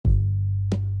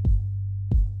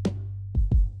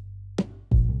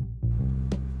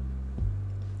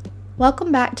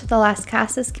Welcome back to the Las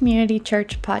Casas Community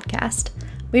Church podcast.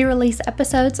 We release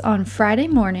episodes on Friday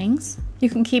mornings. You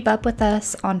can keep up with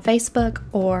us on Facebook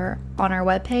or on our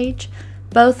webpage,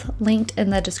 both linked in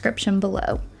the description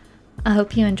below. I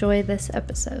hope you enjoy this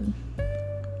episode.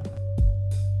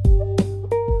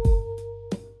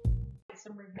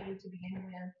 Some review to begin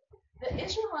with. The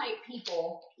Israelite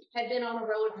people had been on a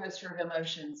roller coaster of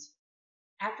emotions.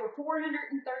 After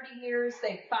 430 years,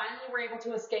 they finally were able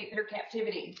to escape their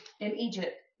captivity in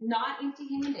Egypt, not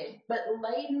empty-handed, but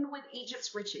laden with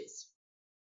Egypt's riches.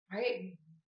 Right?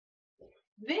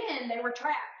 Then they were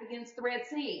trapped against the Red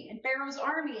Sea and Pharaoh's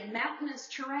army in mountainous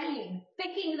terrain,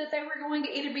 thinking that they were going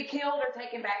to either be killed or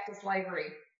taken back to slavery.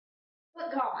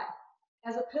 But God,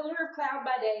 as a pillar of cloud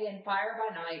by day and fire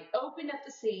by night, opened up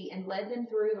the sea and led them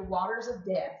through the waters of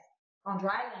death on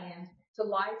dry land to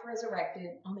life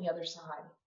resurrected on the other side.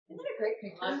 Isn't that a great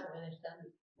picture? I finished that.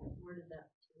 Where did that?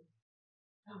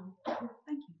 Oh,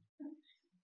 thank you.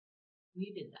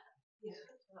 You did that. Yes.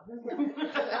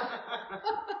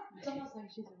 It's almost like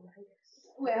she's a writer.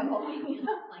 Well,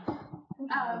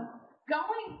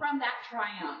 going from that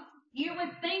triumph, you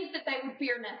would think that they would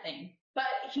fear nothing,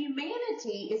 but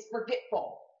humanity is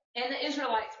forgetful, and the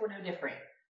Israelites were no different.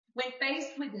 When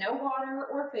faced with no water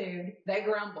or food, they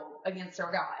grumbled against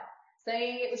their God,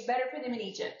 saying it was better for them in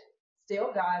Egypt.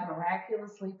 Still, God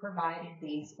miraculously provided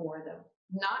these for them,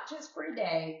 not just for a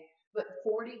day, but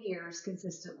 40 years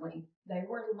consistently. They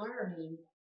were learning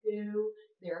who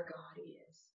their God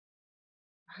is,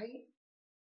 right?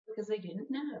 Because they didn't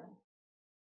know.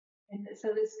 And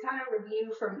so this kind of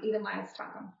review from even last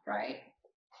time, right?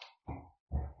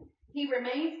 He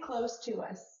remains close to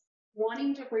us,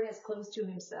 wanting to bring us close to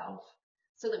himself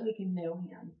so that we can know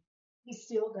him. He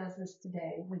still does this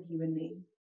today with you and me.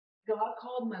 God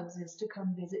called Moses to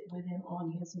come visit with him on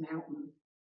his mountain,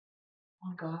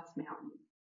 on God's mountain.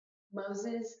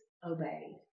 Moses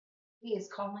obeyed. He is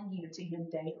calling you to him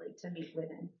daily to meet with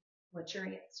him. What's your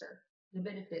answer? The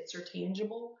benefits are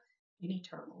tangible and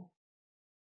eternal.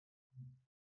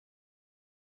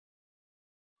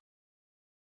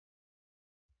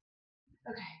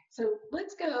 Okay, so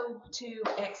let's go to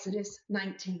Exodus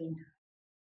 19.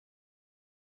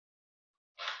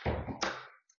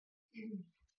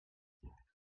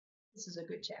 This is a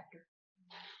good chapter.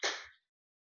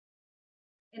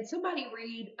 And somebody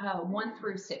read 1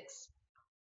 through 6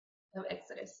 of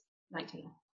Exodus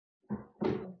 19.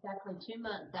 Exactly 2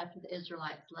 months after the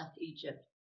Israelites left Egypt,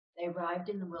 they arrived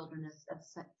in the wilderness of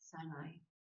Sinai.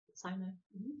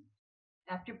 Mm-hmm.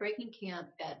 After breaking camp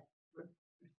at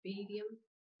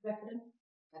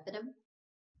Rephidim,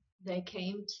 they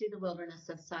came to the wilderness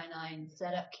of Sinai and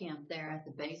set up camp there at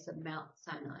the base of Mount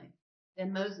Sinai.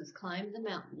 Then Moses climbed the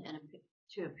mountain and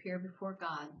to appear before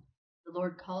God. The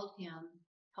Lord called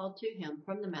to him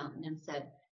from the mountain and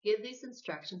said, "Give these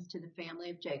instructions to the family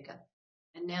of Jacob.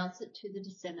 Announce it to the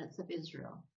descendants of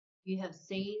Israel. You have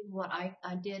seen what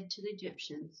I did to the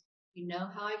Egyptians. You know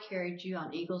how I carried you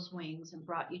on eagle's wings and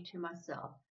brought you to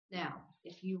myself. Now,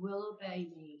 if you will obey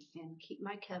me and keep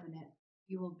my covenant,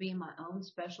 you will be my own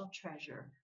special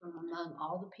treasure from among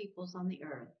all the peoples on the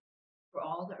earth, for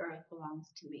all the earth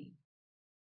belongs to me.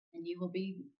 And you will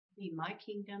be my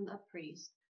kingdom of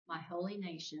priests, my holy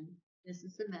nation. This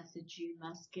is the message you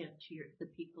must give to the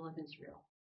people of Israel."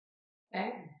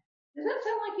 Okay. Does that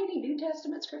sound like any New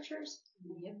Testament scriptures?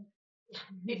 Yep.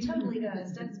 It totally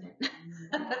does, doesn't it?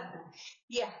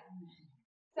 Yeah.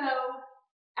 So,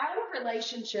 out of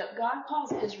relationship, God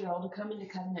calls Israel to come into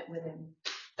covenant with him.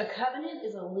 A covenant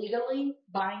is a legally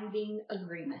binding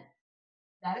agreement.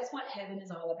 That is what heaven is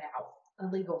all about, a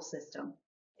legal system.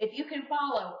 If you can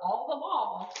follow all the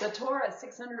law, the Torah's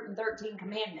 613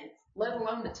 commandments, let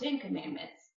alone the 10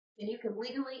 commandments, then you can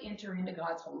legally enter into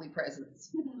God's holy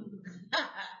presence.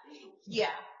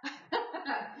 Yeah.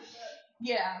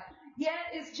 Yeah.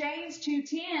 Yet, as James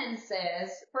 2:10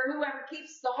 says, for whoever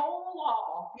keeps the whole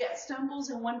law, yet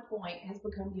stumbles in one point, has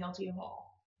become guilty of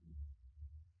all.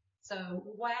 So,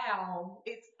 wow,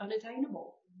 it's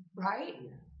unattainable, right?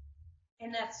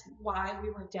 And that's why we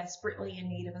were desperately in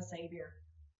need of a Savior.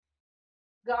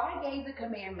 God gave the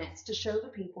commandments to show the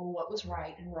people what was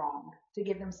right and wrong, to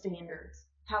give them standards.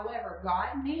 However,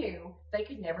 God knew they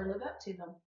could never live up to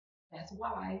them. That's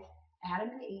why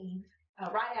Adam and Eve,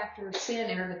 right after sin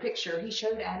entered the picture, he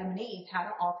showed Adam and Eve how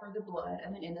to offer the blood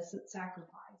of an innocent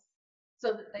sacrifice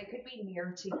so that they could be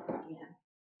near to him again.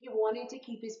 He wanted to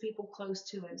keep his people close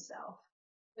to himself,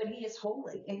 but he is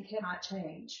holy and cannot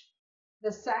change.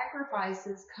 The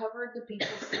sacrifices covered the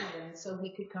people's sins so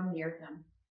he could come near them.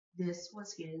 This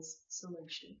was his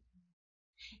solution.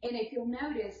 And if you'll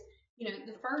notice,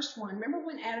 the first one, remember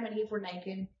when Adam and Eve were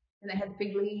naked And they had the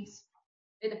fig leaves.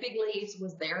 And the fig leaves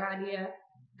was their idea.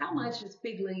 How much is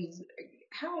fig leaves?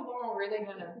 How long are they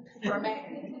going to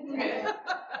remain?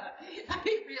 I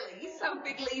mean, really, you sew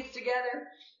fig leaves together.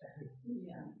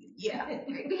 Yeah.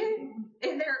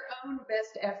 In their own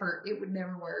best effort, it would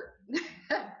never work.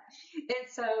 And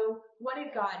so, what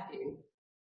did God do?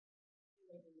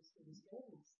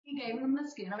 He gave them the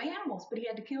skin of animals, but he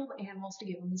had to kill the animals to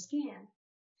give them the skin.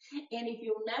 And if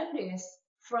you'll notice,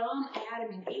 from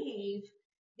Adam and Eve,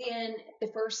 then the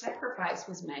first sacrifice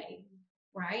was made,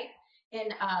 right?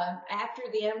 And after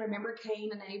them, remember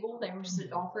Cain and Abel, they were just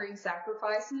offering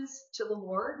sacrifices to the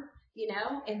Lord,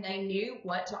 and they knew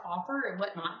what to offer and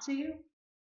what not to,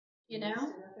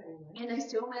 and they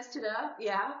still messed it up,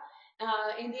 yeah.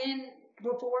 And then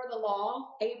before the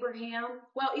law,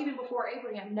 even before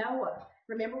Abraham, Noah,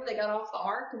 remember when they got off the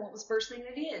ark and what was the first thing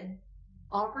they did?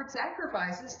 Offered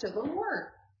sacrifices to the Lord,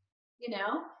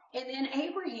 And then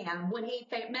Abraham, when he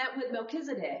met with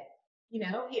Melchizedek, he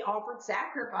offered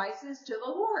sacrifices to the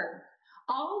Lord.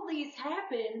 All these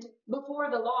happened before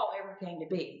the law ever came to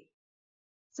be.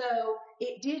 So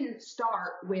it didn't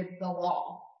start with the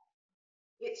law.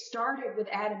 It started with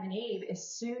Adam and Eve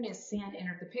as soon as sin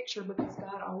entered the picture, because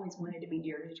God always wanted to be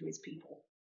near to his people.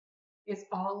 It's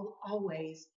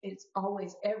always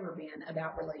ever been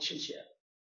about relationship.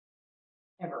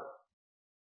 Ever.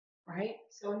 Right?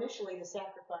 So initially the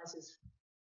sacrifices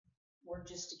were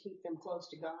just to keep them close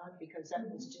to God, because that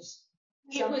was just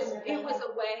it was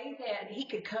a way that he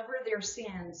could cover their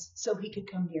sins so he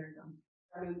could come near them.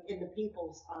 I mean, in the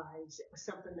people's eyes, it was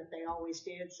something that they always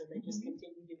did, so they just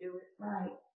continued to do it. Right.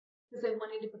 Because they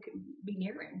wanted to be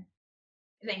near him.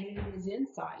 They needed his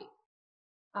insight.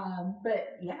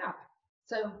 But yeah,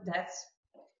 so that's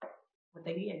what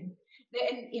they did.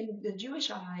 And in the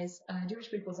Jewish eyes, Jewish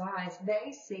people's eyes,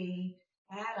 they see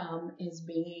Adam as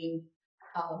being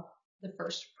the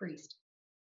first priest,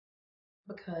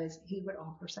 because he would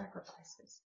offer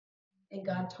sacrifices. And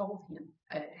God told him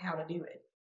how to do it,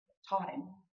 taught him.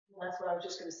 Well, that's what I was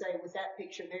just going to say. With that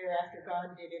picture there, after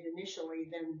God did it initially,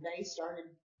 then they started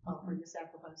offering the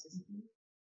sacrifices.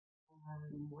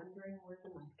 I'm wondering where the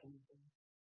knife came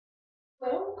from.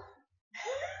 Well,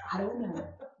 I don't know.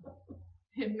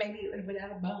 Maybe it would have been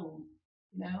out of bone.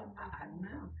 I don't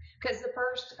know. Because the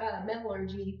first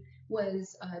metallurgy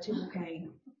was tubal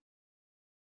cane,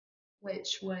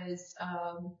 which was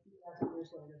 2,000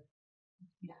 years later.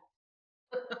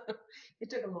 Yeah. It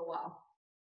took a little while.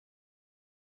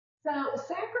 So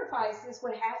sacrifices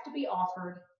would have to be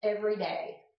offered every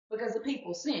day because the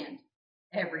people sinned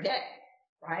every day,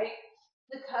 right?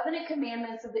 The covenant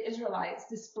commandments of the Israelites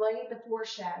displayed the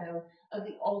foreshadow of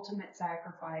the ultimate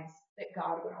sacrifice that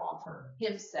God would offer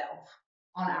himself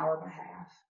on our behalf.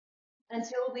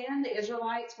 Until then, the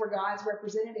Israelites were God's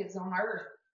representatives on earth.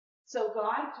 So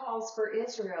God calls for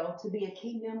Israel to be a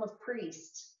kingdom of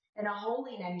priests and a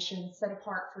holy nation set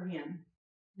apart for him.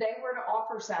 They were to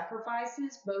offer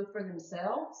sacrifices both for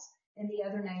themselves and the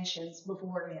other nations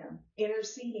before him,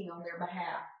 interceding on their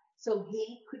behalf, so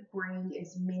he could bring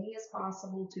as many as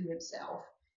possible to himself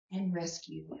and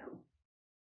rescue them.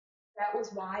 That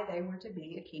was why they were to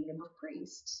be a kingdom of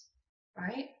priests,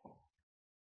 right?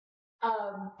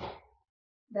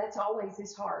 That's always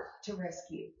his heart, to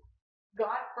rescue.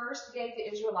 God first gave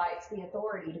the Israelites the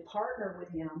authority to partner with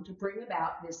him to bring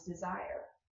about this desire.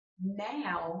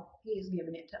 Now he has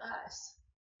given it to us,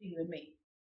 to you and me.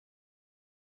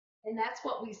 And that's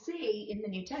what we see in the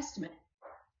New Testament.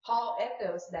 Paul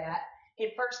echoes that in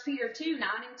 1 Peter 2, 9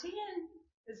 and 10.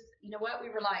 Because you know what? We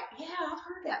were like, yeah, I've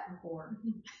heard that before.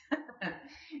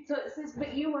 So it says,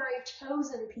 but you are a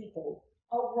chosen people,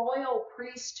 a royal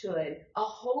priesthood, a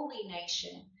holy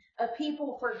nation, a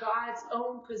people for God's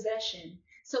own possession,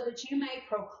 so that you may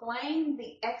proclaim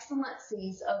the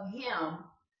excellencies of him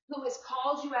who has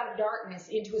called you out of darkness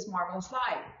into his marvelous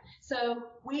light. So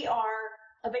we are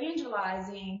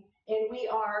evangelizing and we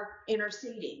are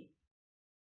interceding,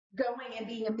 going and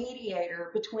being a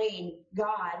mediator between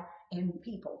God and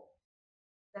people.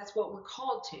 That's what we're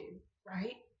called to,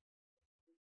 right?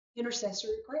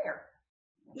 Intercessory prayer.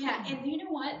 Yeah, and you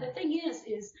know what? The thing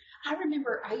is I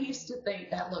remember I used to think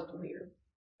that looked weird,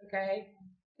 okay?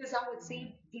 Because I would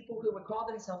see people who would call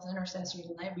themselves intercessors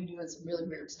and they'd be doing some really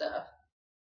weird stuff.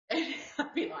 And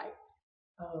I'd be like,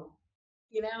 oh,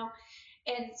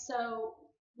 And so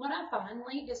what I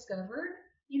finally discovered,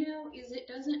 is it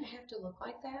doesn't have to look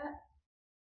like that.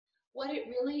 What it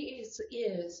really is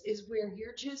where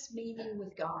you're just meeting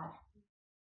with God.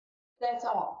 That's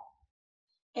all.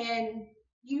 And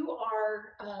you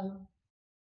are,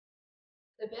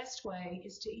 the best way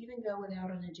is to even go without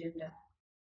an agenda.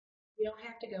 You don't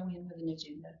have to go in with an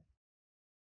agenda.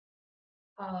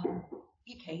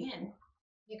 You can.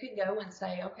 You can go and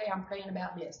say, okay, I'm praying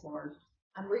about this, Lord.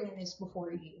 I'm bringing this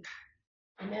before you.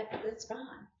 And that's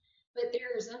fine. But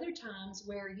there's other times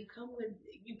where you come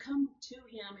to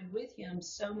him and with him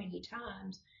so many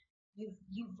times,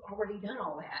 you've already done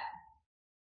all that.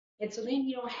 And so then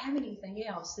you don't have anything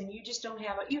else. Then you just don't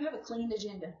have you have a clean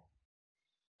agenda.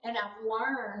 And I've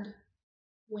learned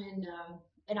when,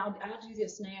 and I'll do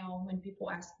this now when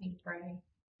people ask me to pray.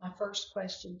 My first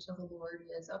question to the Lord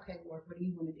is, okay, Lord, what do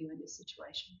you want to do in this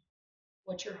situation?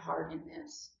 What's your heart in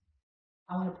this?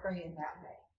 I want to pray in that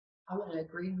way. I want to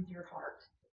agree with your heart,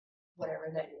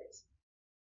 whatever that is,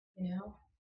 you know?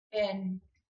 And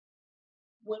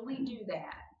when we do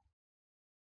that,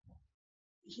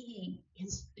 he's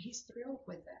thrilled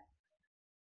with that.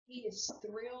 He is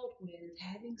thrilled with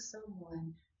having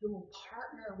someone who will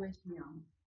partner with him,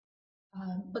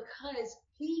 because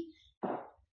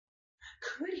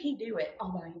could he do it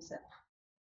all by himself?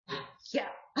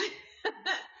 Yeah.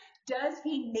 Does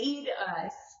he need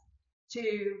us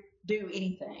to do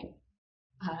anything?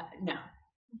 No.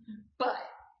 But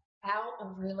out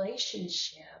of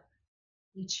relationship,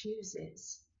 he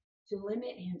chooses to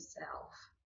limit himself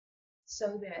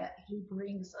so that he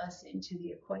brings us into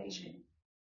the equation.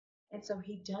 And so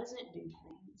he doesn't do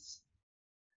things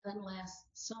unless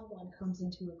someone comes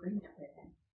into agreement with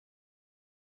him.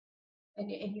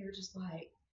 And you're just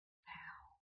like,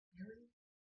 wow, really?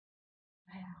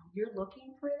 Wow, you're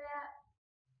looking for that?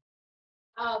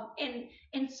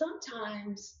 And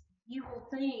sometimes you will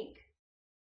think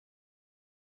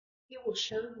he will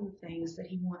show you things that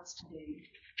he wants to do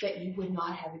that you would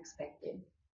not have expected.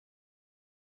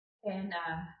 And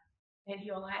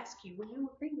he'll ask you, will you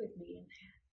agree with me in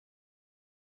that?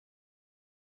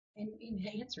 And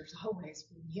the answer is always,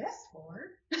 yes,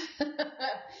 Lord.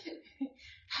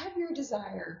 Have your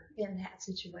desire in that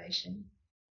situation,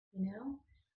 you know?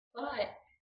 But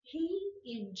he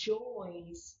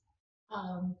enjoys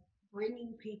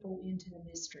bringing people into the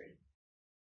mystery,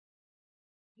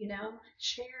 you know,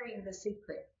 sharing the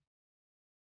secret.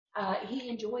 He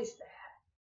enjoys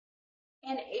that.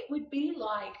 And it would be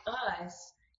like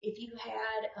us if you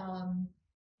had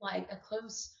like a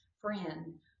close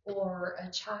friend or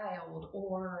a child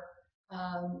or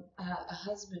a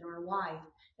husband or a wife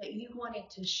that you wanted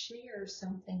to share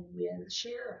something with,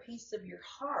 share a piece of your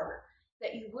heart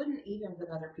that you wouldn't even with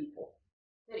other people.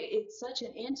 That it's such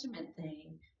an intimate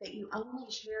thing that you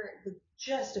only share it with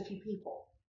just a few people,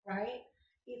 right?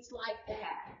 It's like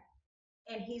that.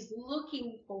 And he's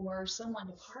looking for someone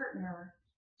to partner,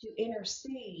 to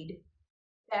intercede.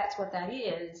 That's what that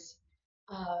is,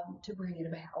 to bring it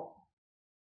about.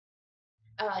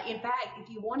 In fact, if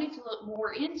you wanted to look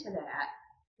more into that,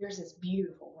 there's this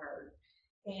beautiful word.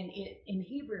 And in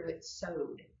Hebrew, it's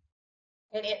sod.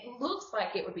 And it looks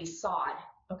like it would be sod,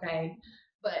 okay?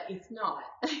 But it's not.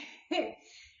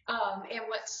 And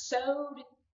what sod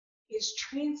is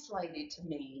translated to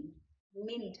mean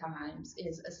many times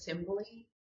is assembly,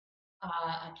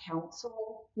 a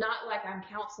council. Not like I'm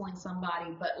counseling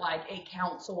somebody, but like a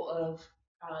council of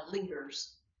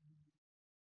leaders.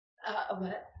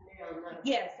 What?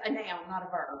 Yes, a noun, not a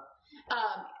verb.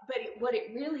 But what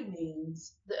it really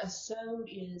means, a sod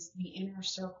is the inner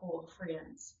circle of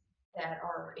friends that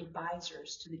are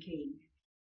advisors to the king.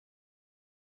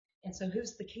 And so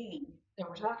who's the king that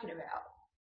we're talking about?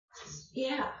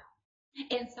 Yeah.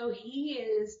 And so he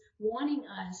is wanting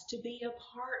us to be a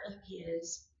part of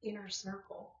his inner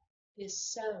circle, his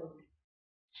sod.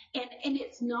 And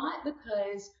it's not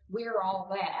because we're all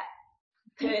that.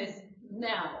 Because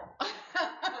no,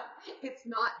 it's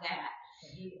not that.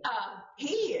 He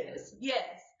is,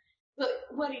 yes. But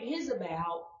what it is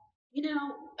about, you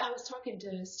know, I was talking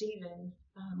to Stephen,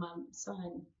 my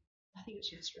son, I think it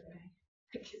was yesterday.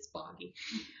 I think it's foggy.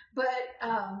 But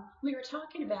we were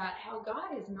talking about how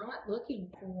God is not looking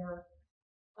for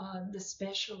the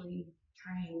specially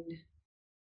trained.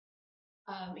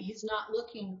 He's not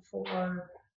looking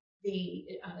for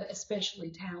the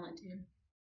especially talented,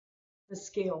 the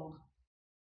skilled,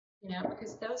 you know,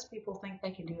 because those people think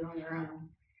they can do it on their own.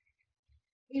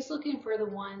 He's looking for the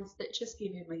ones that just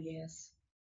give him a yes.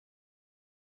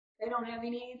 They don't have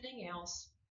anything else.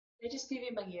 They just give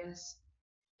him a yes,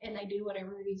 and they do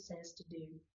whatever he says to do.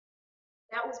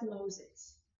 That was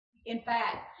Moses. In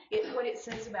fact, what it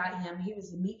says about him, he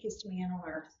was the meekest man on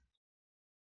earth.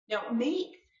 Now,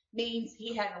 meek means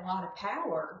he had a lot of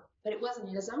power, but it wasn't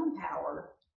his own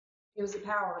power. It was the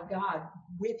power of God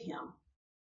with him.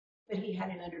 But he had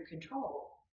it under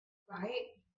control, right?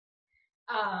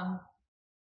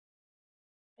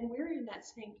 And we're in that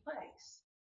same place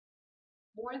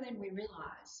more than we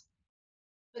realize.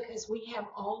 because we have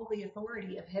all the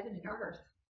authority of heaven and earth.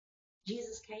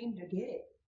 Jesus came to get it,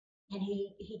 and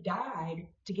he died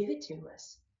to give it to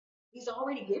us. He's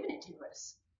already given it to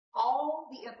us. All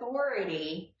the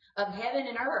authority of heaven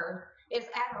and earth is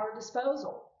at our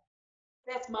disposal.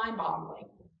 That's mind-boggling.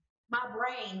 My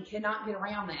brain cannot get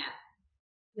around that,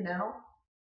 you know?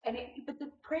 But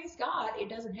praise God, it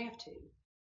doesn't have to,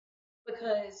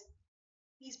 because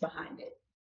he's behind it,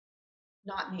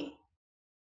 not me,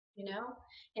 you know?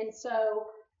 And so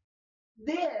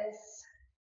this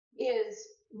is,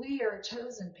 we are a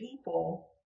chosen people.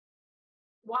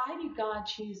 Why did God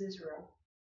choose Israel?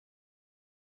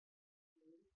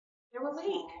 They were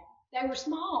weak. They were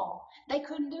small. They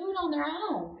couldn't do it on their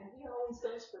own. And he always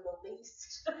goes for the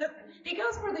least. He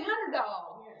goes for the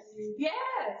underdog. Yes.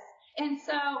 Yes. And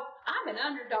so I'm an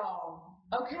underdog.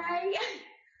 Okay?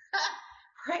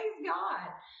 Praise God.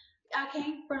 I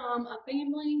came from a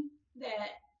family that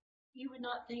you would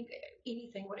not think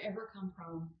anything would ever come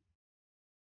from.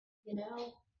 You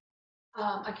know?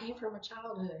 I came from a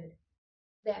childhood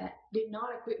that did not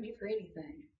equip me for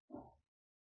anything.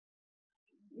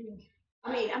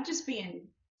 I mean, I'm just being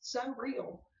so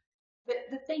real. But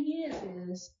the thing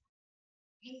is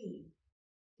he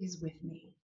is with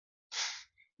me.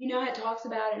 You know, it talks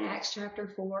about in Acts chapter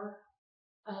 4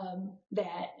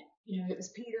 that, you know, it was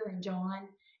Peter and John,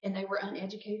 and they were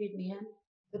uneducated men,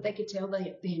 but they could tell they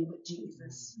had been with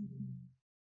Jesus.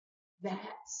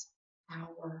 That's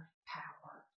our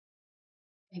power.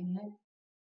 Amen.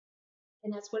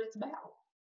 And that's what it's about.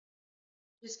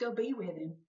 Just go be with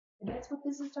him. And that's what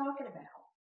this is talking about.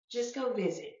 Just go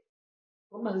visit.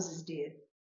 What Moses did.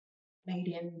 Made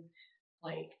him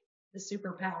like the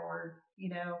superpower, you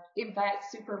know. In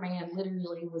fact, Superman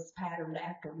literally was patterned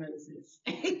after Moses,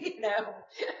 you know.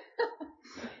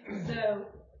 So,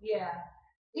 yeah.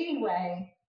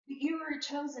 Anyway, you are a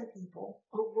chosen people,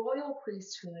 a royal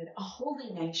priesthood, a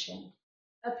holy nation,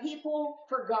 a people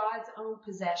for God's own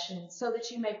possession, so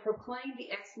that you may proclaim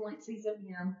the excellencies of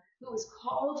him who has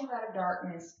called you out of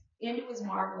darkness into his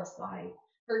marvelous light.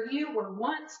 For you were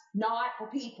once not a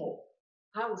people.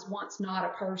 I was once not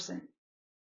a person.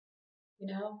 You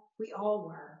know, we all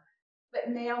were. But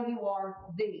now you are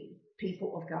the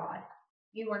people of God.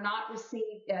 You are not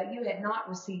received, you had not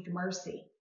received mercy,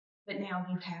 but now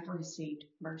you have received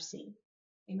mercy.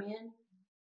 Amen.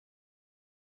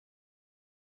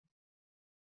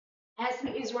 As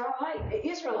the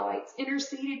Israelites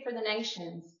interceded for the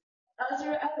nations,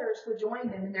 others would join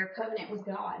them in their covenant with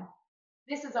God.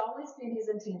 This has always been his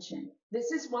intention.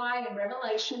 This is why in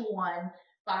Revelation 1,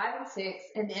 5 and 6,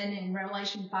 and then in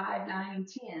Revelation 5, 9 and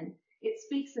 10, it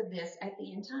speaks of this at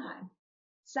the end time,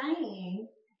 saying,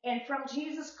 and from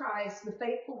Jesus Christ, the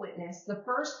faithful witness, the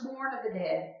firstborn of the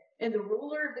dead, and the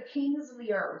ruler of the kings of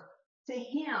the earth, to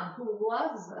him who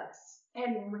loves us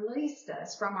and released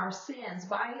us from our sins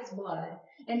by his blood,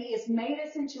 and he has made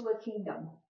us into a kingdom,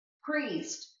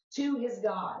 priest to his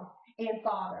God and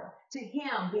Father. To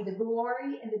him be the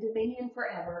glory and the dominion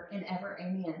forever and ever.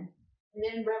 Amen. And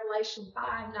then Revelation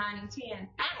 5, 9, and 10.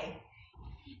 Hey!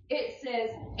 It says,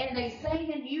 and they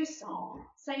sang a new song,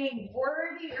 saying,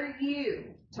 worthy are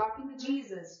you, talking to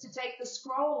Jesus, to take the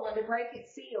scroll and to break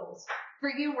its seals. For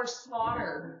you were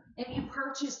slaughtered, and you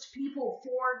purchased people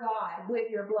for God with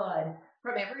your blood,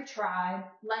 from every tribe,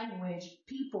 language,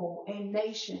 people, and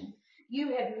nation.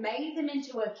 You have made them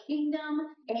into a kingdom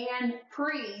and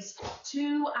priests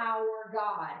to our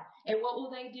God. And what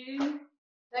will they do?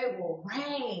 They will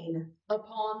reign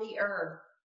upon the earth.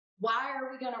 Why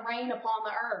are we going to reign upon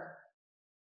the earth?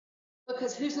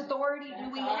 Because whose authority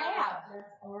do we have?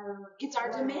 It's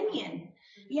our dominion.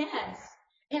 Yes.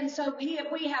 And so we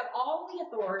have all the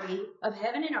authority of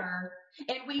heaven and earth,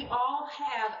 and we all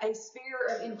have a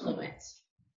sphere of influence.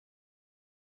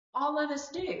 All of us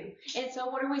do. And so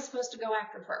what are we supposed to go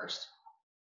after first?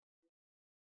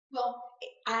 Well,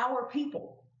 our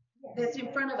people that's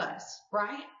in front of us,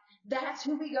 right? That's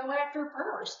who we go after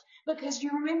first. Because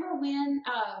you remember when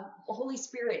the Holy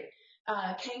Spirit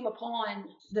came upon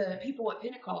the people at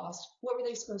Pentecost, what were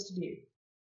they supposed to do?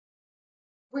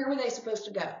 Where were they supposed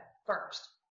to go first?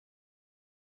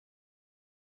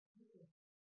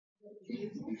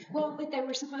 Well, but they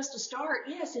were supposed to start,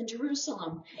 yes, in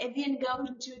Jerusalem, and then go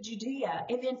to Judea,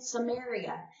 and then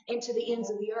Samaria, and to the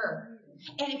ends of the earth.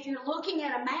 And if you're looking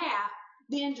at a map,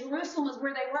 then Jerusalem is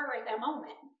where they were at that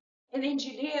moment. And then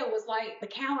Judea was like the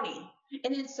county.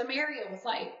 And then Samaria was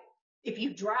like, if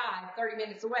you drive 30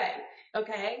 minutes away,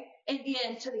 okay? And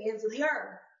then to the ends of the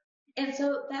earth. And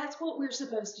so that's what we're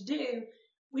supposed to do.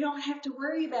 We don't have to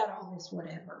worry about all this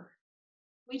whatever.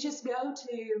 We just go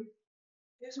to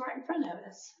who's right in front of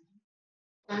us,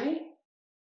 right?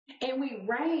 And we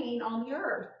reign on the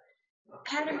earth.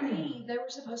 Adam and Eve, they were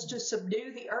supposed to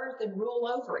subdue the earth and rule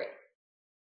over it.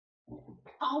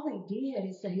 All they did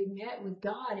is they met with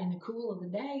God in the cool of the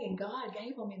day, and God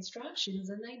gave them instructions,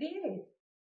 and they did it.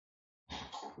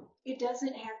 It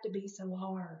doesn't have to be so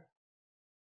hard.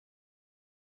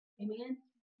 Amen?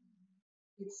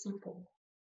 It's simple.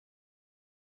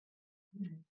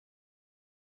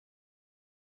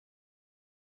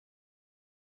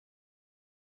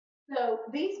 So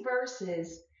these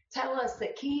verses tell us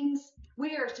that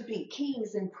we are to be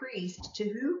kings and priests to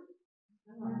who?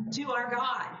 To our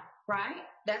God, right?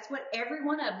 That's what every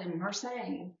one of them are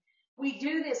saying. We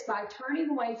do this by turning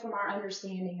away from our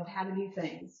understanding of how to do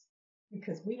things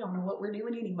because we don't know what we're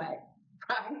doing anyway,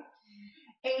 right?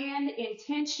 And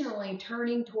intentionally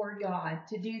turning toward God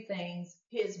to do things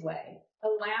His way,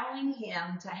 allowing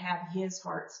Him to have His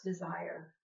heart's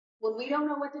desire. When we don't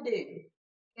know what to do,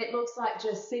 it looks like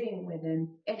just sitting with Him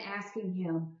and asking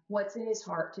Him what's in His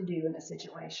heart to do in a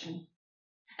situation.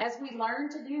 As we learn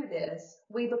to do this,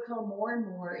 we become more and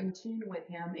more in tune with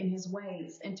Him in His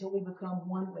ways until we become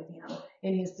one with Him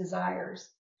in His desires.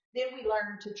 Then we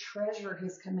learn to treasure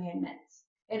His commandments,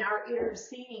 and our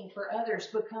interceding for others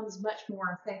becomes much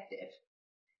more effective.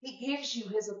 He gives you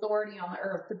His authority on the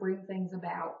earth to bring things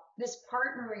about. This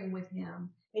partnering with Him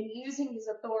and using His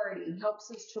authority helps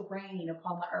us to reign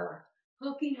upon the earth,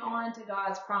 hooking on to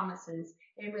God's promises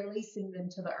and releasing them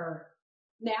to the earth.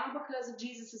 Now, because of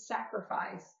Jesus'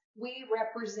 sacrifice, we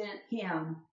represent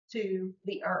Him to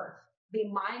the earth.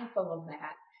 Be mindful of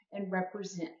that and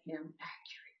represent Him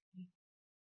accurately.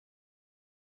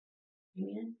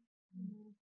 Amen?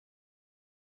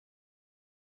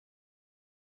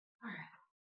 All right.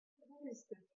 What is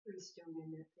the priest doing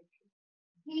in that picture?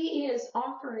 He is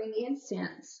offering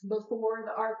incense before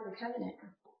the Ark of the Covenant.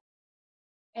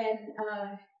 And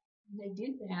they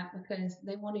did that because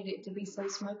they wanted it to be so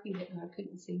smoky that God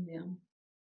couldn't see them.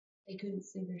 They couldn't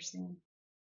see their sin.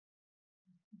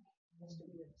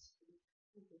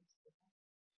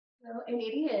 Well, and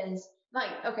it is like,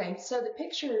 okay, so the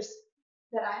pictures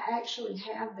that I actually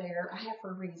have there, I have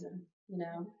for a reason, you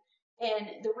know.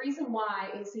 And the reason why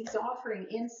is He's offering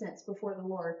incense before the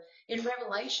Lord. In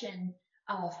Revelation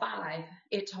 5,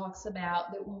 it talks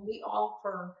about that when we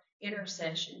offer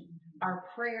intercession, our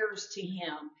prayers to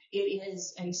Him, it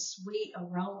is a sweet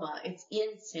aroma. It's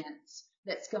incense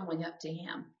that's going up to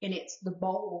Him. And it's the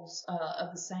bowls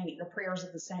of the saint, the prayers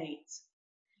of the saints.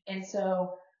 And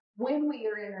so when we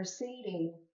are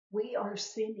interceding, we are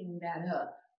sending that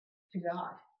up to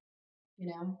God, you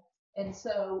know. And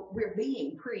so we're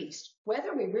being priests.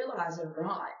 Whether we realize it or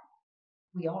not,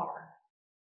 we are.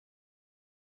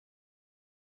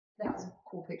 That was a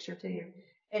cool picture too.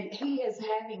 And He is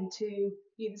having to,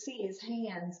 you can see His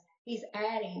hands, He's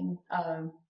adding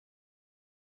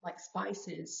like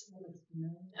spices.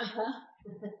 Uh-huh.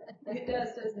 It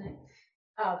does, doesn't it?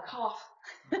 Cough.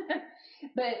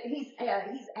 But he's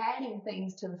adding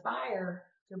things to the fire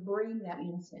to bring that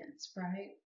incense,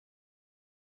 right?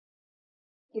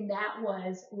 And that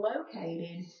was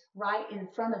located right in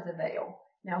front of the veil.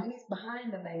 Now He's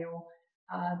behind the veil,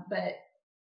 but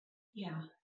yeah,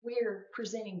 we're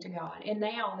presenting to God. And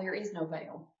now there is no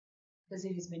veil because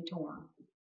it has been torn.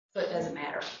 So it doesn't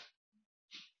matter.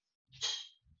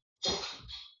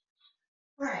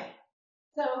 Right.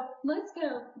 So let's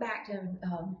go back to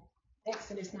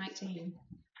Exodus 19.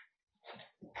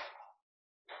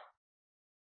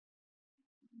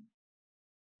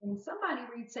 And somebody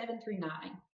read 7 through 9.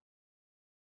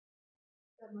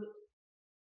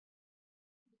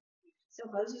 So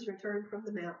Moses returned from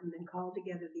the mountain and called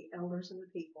together the elders and the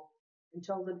people and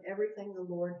told them everything the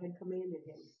Lord had commanded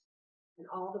him. And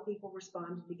all the people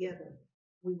responded together,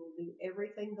 "We will do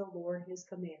everything the Lord has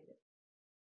commanded."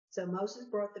 So Moses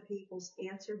brought the people's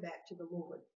answer back to the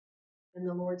Lord. And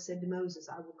the Lord said to Moses,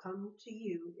 "I will come to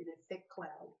you in a thick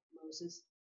cloud, Moses,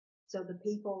 so the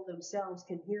people themselves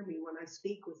can hear me when I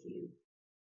speak with you.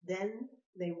 Then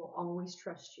they will always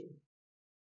trust you."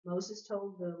 Moses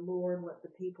told the Lord what the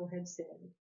people had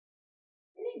said.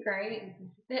 Isn't it great?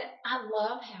 That I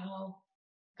love how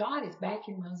God is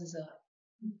backing Moses up.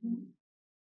 Mm-hmm.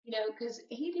 You know, because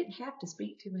he didn't have to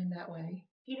speak to him that way.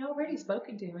 He'd already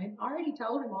spoken to him, already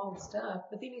told him all the stuff.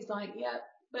 But then he's like, yeah,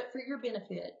 but for your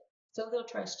benefit, so they'll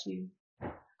trust you.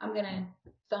 I'm going to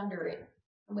thunder it.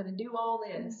 I'm going to do all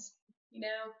this. You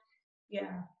know?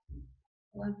 Yeah.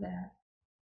 I love that.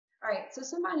 All right, so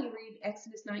somebody read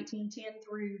Exodus 19:10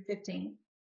 through 15.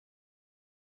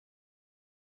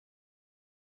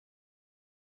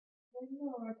 Then the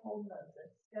Lord told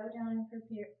Moses, "Go down and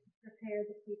prepare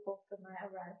the people for my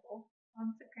arrival.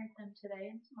 Consecrate them today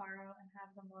and tomorrow and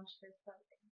have them wash their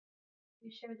clothing.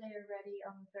 Be sure they are ready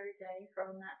on the third day, for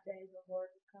on that day the Lord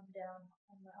will come down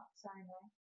on Mount Sinai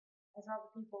as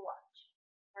all the people watch.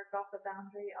 Mark off a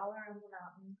boundary all around the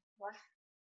mountain.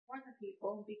 Warn the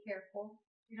people, be careful.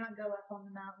 Do not go up on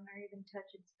the mountain or even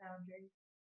touch its boundary.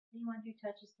 Anyone who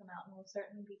touches the mountain will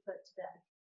certainly be put to death.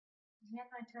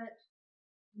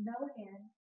 No hand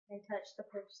may touch the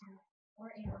person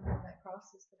or animal that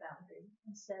crosses the boundary.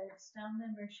 Instead, stone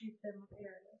them or shoot them with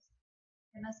arrows.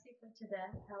 They must be put to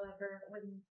death. However, when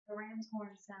the ram's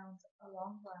horn sounds a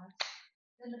long blast,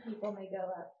 then the people may go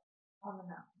up on the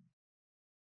mountain.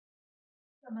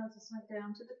 So Moses went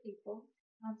down to the people,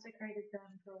 consecrated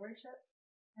them for worship,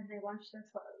 and they washed their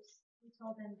clothes. He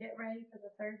told them, get ready for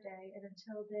the third day, and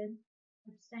until then,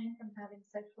 abstain from having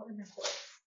sexual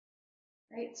intercourse.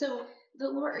 Right? So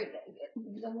the Lord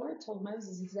told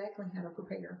Moses exactly how to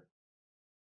prepare,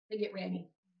 to get ready.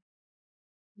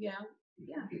 Yeah.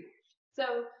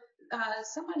 So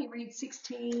somebody read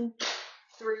 16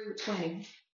 through 20.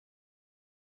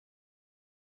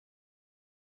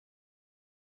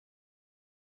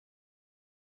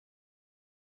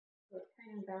 It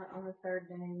came about on the third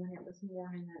day, when it was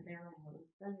morning, that there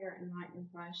was thunder and lightning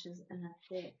flashes and a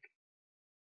thick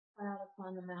cloud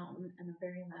upon the mountain, and a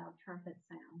very loud trumpet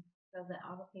sound, so that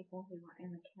all the people who were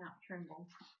in the camp trembled.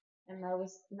 And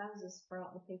Moses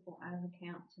brought the people out of the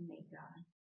camp to meet God,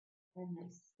 and they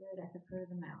stood at the foot of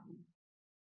the mountain.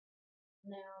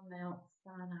 Now Mount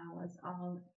Sinai was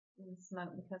all in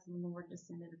smoke, because the Lord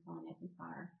descended upon it in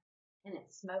fire, and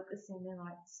its smoke ascended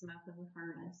like the smoke of a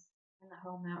furnace, and the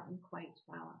whole mountain quaked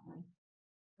violently.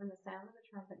 When the sound of the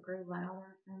trumpet grew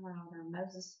louder and louder,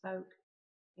 Moses spoke,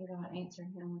 and God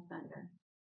answered him with thunder.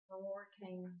 The Lord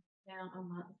came down on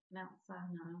Mount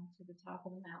Sinai to the top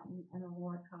of the mountain, and the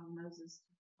Lord called Moses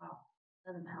to the top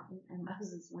of the mountain, and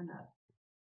Moses went up.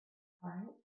 All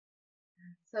right.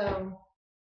 So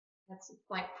that's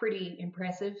like pretty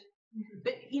impressive.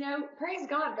 But, praise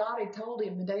God, God had told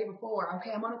him the day before,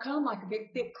 okay, I'm going to come like a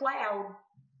big, thick cloud,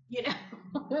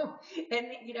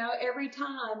 And, every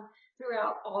time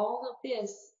throughout all of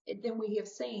this, then we have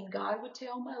seen God would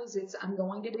tell Moses, I'm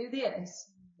going to do this,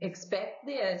 expect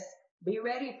this, be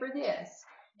ready for this.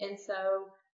 And so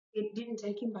it didn't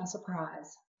take him by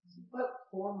surprise. What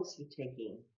form was he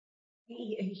taking?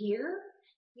 Here,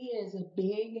 he is a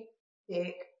big,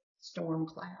 thick storm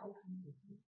cloud.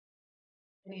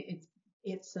 And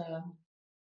it's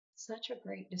such a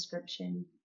great description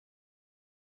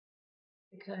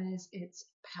because it's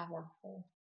powerful.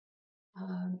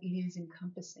 It is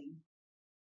encompassing.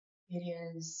 It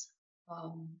is,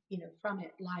 from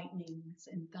it, lightnings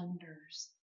and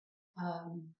thunders.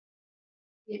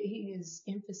 He is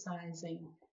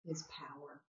emphasizing his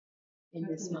power in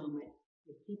this moment.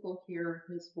 Did people hear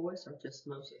his voice or just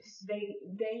Moses?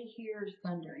 They hear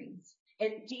thunderings.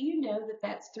 And do you know that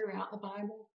that's throughout the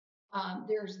Bible?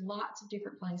 There's lots of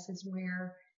different places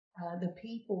where the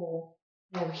people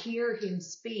will hear him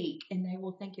speak and they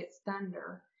will think it's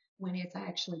thunder when it's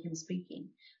actually him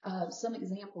speaking. Some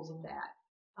examples of that.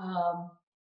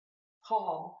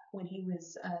 Paul, when he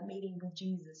was meeting with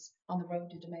Jesus on the road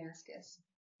to Damascus,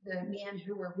 the men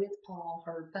who were with Paul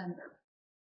heard thunder,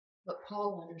 but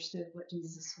Paul understood what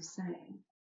Jesus was saying.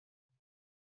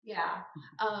 Yeah.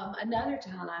 Another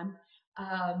time,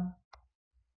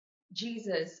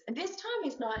 Jesus, and this time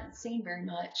is not seen very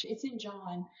much. It's in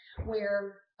John,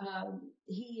 where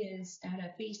he is at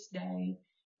a feast day,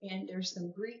 and there's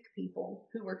some Greek people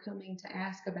who are coming to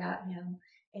ask about him,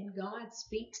 and God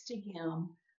speaks to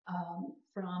him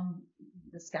from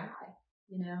the sky,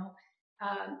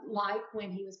 like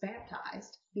when he was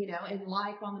baptized, and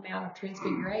like on the Mount of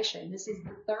Transfiguration. This is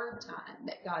the third time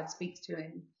that God speaks to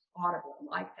him audibly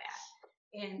like that.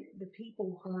 And the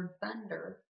people heard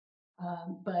thunder,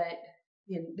 but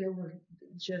there were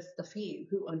just a few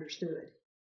who understood.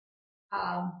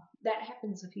 That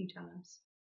happens a few times.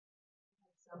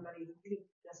 Somebody who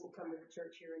doesn't come to the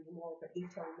church here anymore, but he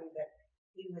told me that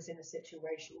he was in a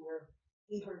situation where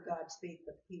he heard God speak,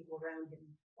 but the people around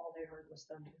him, all they heard was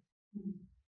thunder.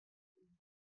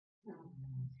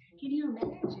 Can you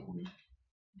imagine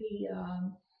the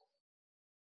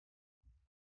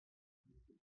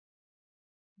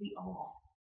awe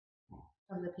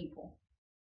of the people?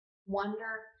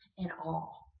 Wonder and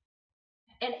awe.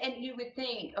 And you would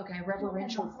think, okay,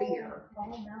 reverential fear. The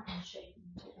whole mountain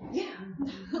shaking too. Yeah.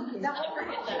 Don't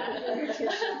forget that.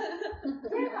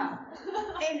 Yeah.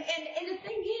 And the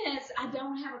thing is, I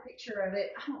don't have a picture of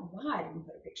it. I don't know why I didn't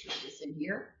put a picture of this in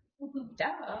here.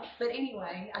 Duh. But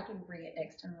anyway, I can bring it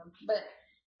next time. But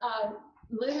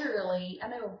literally, I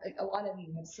know a lot of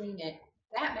you have seen it.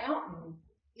 That mountain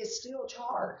is still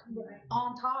charred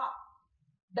on top.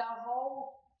 the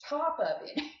whole top of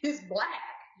it is black.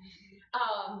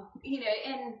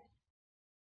 And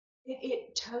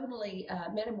it totally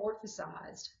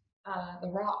metamorphosized the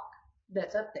rock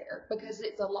that's up there because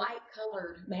it's a light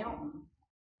colored mountain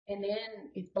and then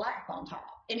it's black on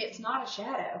top. And it's not a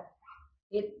shadow.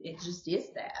 It just is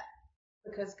that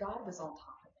because God was on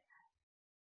top of that.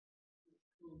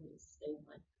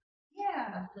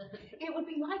 Yeah. It would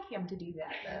be like him to do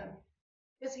that though.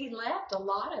 Because he left a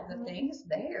lot of the things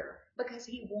there because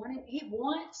he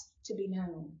wants to be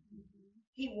known.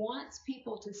 He wants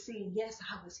people to see, yes,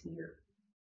 I was here.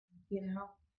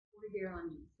 We're here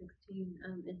on 16.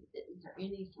 Is there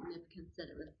any significance that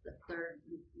it was the third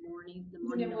morning, the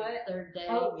morning of the third day?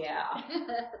 Oh, yeah.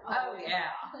 Oh,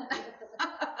 yeah.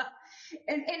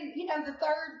 and the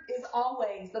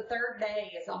third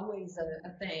day is always a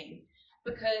thing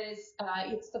because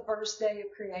it's the first day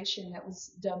of creation that was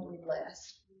doubly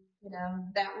blessed.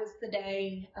 That was the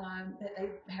day that they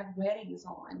have weddings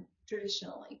on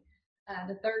traditionally.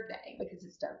 The third day because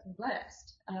it's doubly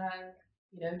blessed.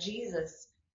 Jesus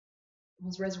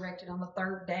was resurrected on the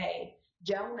third day.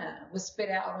 Jonah was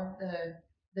spit out of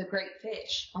the great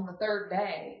fish on the third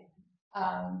day.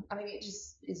 It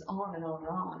just is on and on and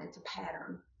on. It's a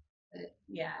pattern. But,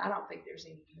 yeah, I don't think there's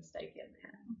any mistake in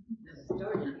that. It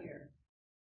started here.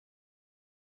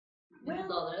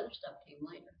 Well, all the other stuff came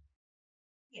later.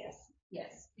 Yes.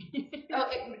 It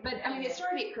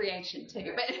started at creation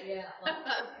too. But yeah.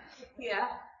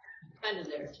 Yeah. Kind of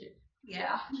there too.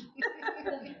 Yeah.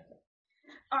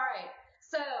 All right.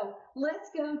 So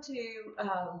let's go to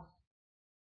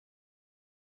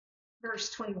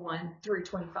verse 21 through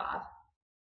 25.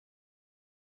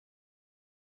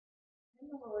 Then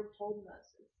the Lord told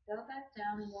Moses, "Go back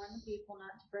down and warn the people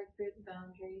not to break through the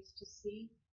boundaries to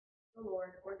see the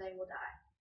Lord, or they will die.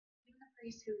 Even the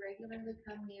priests who regularly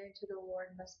come near to the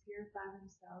Lord must purify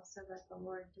themselves so that the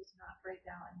Lord does not break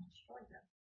out and destroy them."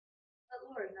 "But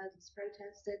Lord," Moses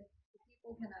protested, "the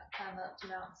people cannot climb up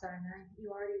to Mount Sinai.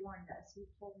 You already warned us. You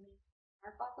told me,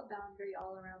 mark off a boundary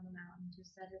all around the mountain to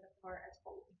set it apart as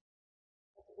holy."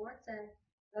 But the Lord said,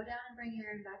 "Go down and bring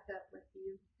Aaron back up with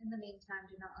you. In the meantime,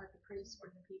 do not let the priests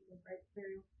or the people break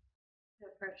through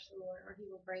to approach the Lord, or he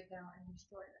will break out and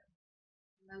destroy them."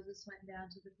 And Moses went down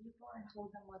to the people and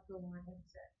told them what the Lord had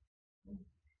said.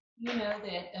 You know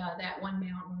that that one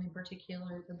mountain in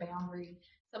particular,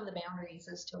 some of the boundaries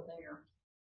is still there.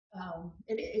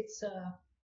 It's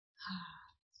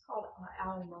called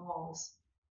Owl Walls.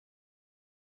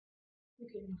 You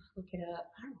can look it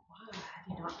up. I don't know why I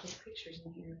did not put pictures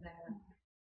in here of that.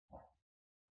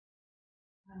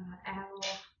 Owl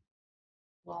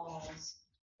Walls.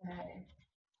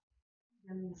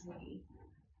 MZ.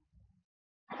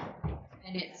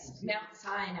 And it's Mount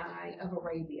Sinai of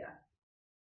Arabia.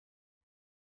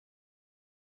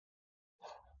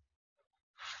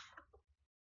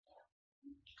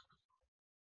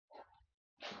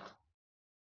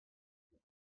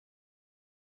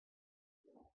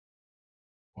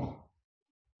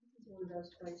 This is one of those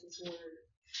places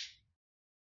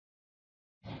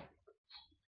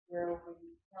where we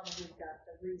probably got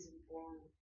the reason for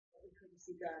it, but we couldn't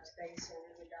see God's face or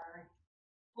we would die.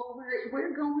 Well,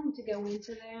 we're going to go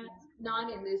into that,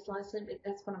 not in this lesson, but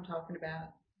that's what I'm talking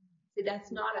about. See, that's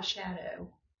not a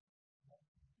shadow.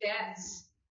 That's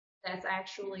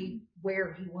actually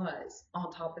where he was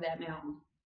on top of that mountain.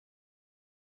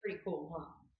 Pretty cool,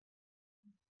 huh?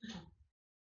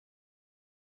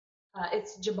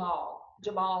 It's Jabal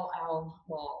Al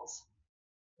Walls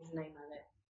is the name of it.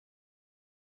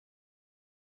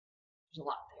 There's a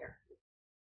lot there.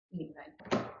 Anyway.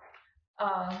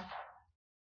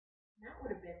 That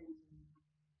would have been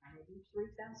maybe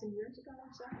 3,000 years ago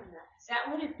or something.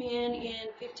 That would have been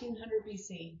in 1500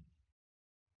 BC.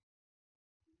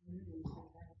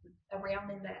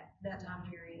 Around in that time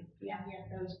period. Yeah,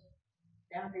 those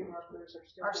boundary markers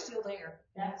are still there.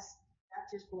 That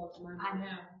just blows my mind. I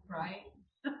know, right?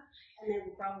 And they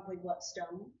were probably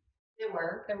stone? They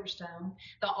were stone.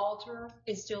 The altar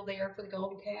is still there for the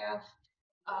golden calf.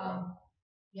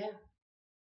 Yeah.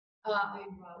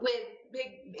 With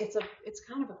big, it's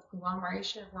kind of a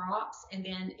conglomeration of rocks, and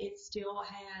then it still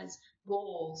has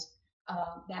bulls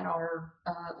that are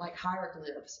like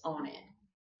hieroglyphs on it.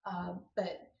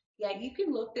 But yeah, you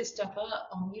can look this stuff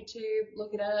up on YouTube.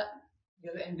 Look it up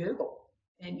and Google,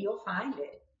 and you'll find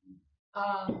it.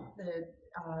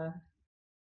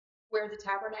 Where the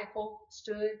tabernacle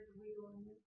stood.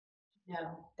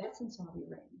 No, that's in Saudi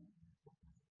Arabia.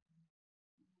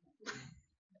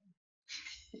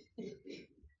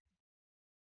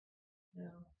 No,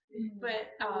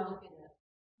 but We'll look it up.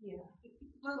 Yeah,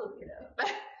 we'll look it up.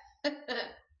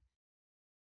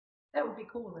 That would be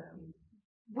cool, though.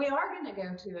 We are going to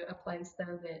go to a place,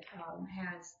 though, that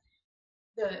has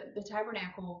the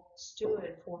tabernacle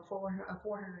stood for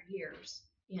 400 years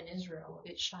in Israel.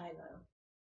 It's Shiloh.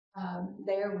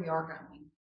 There we are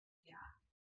going.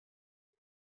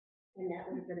 And that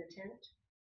would have been a tent?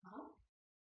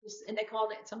 And they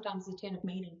called it sometimes the tent of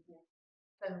meeting.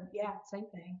 So, yeah, same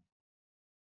thing.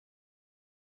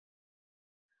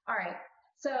 All right.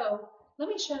 So, let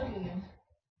me show you.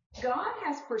 God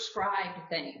has prescribed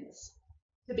things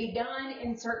to be done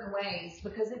in certain ways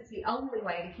because it's the only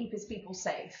way to keep his people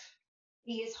safe.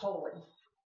 He is holy.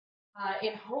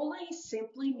 And holy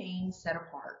simply means set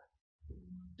apart.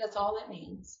 That's all it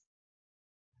means.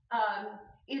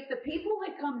 If the people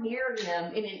had come near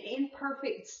him in an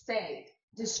imperfect state,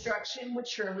 destruction would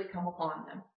surely come upon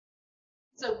them.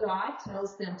 So God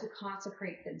tells them to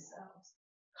consecrate themselves.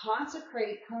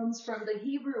 Consecrate comes from the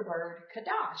Hebrew word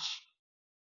kadosh.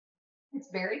 It's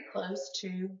very close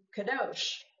to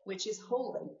kadosh, which is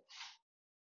holy.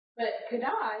 But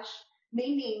kadosh,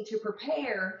 meaning to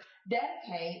prepare,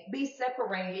 dedicate, be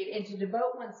separated, and to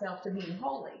devote oneself to being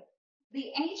holy.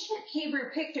 The ancient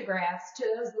Hebrew pictographs to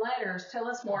those letters tell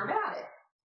us more about it.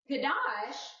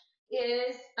 Kadosh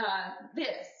is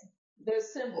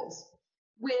those symbols,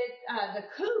 with the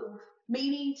kuf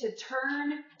meaning to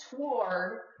turn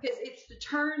toward, because it's to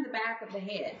turn the back of the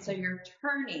head. So you're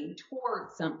turning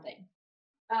toward something.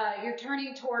 You're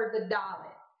turning toward the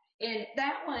dalet. And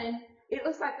that one, it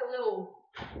looks like a little,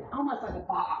 almost like a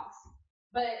box,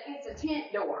 but it's a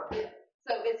tent door.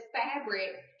 So it's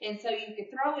fabric, and so you can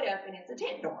throw it up, and it's a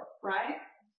tent door, right?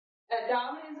 A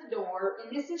dalet is a door,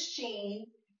 and this is sheen,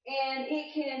 and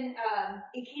it can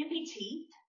be teeth.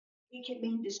 It can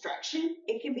mean destruction.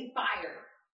 It can be fire.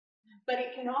 But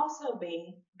it can also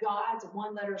be God's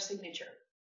one-letter signature.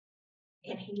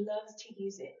 And he loves to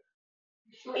use it.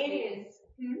 It is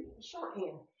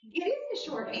Shorthand. It is a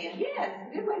shorthand. Yes,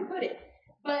 good way to put it.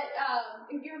 But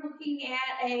if you're looking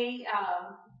at a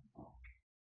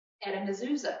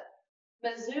mezuzah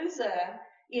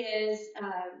is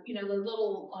the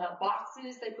little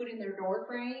boxes they put in their door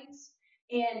frames,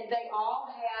 and they all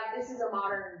have. This is a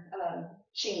modern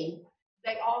sheen.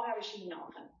 They all have a sheen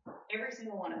on them, every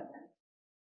single one of them,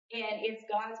 and it's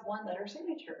God's one-letter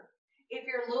signature. If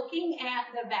you're looking at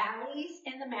the valleys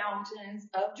and the mountains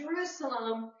of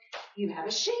Jerusalem, you have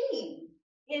a sheen.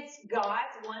 It's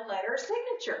God's one-letter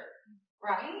signature,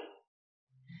 right?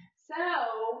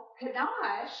 So,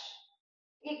 Kadosh,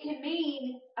 it can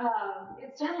mean,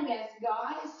 it's telling us,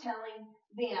 God is telling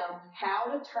them how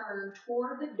to turn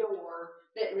toward the door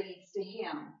that leads to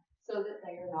him so that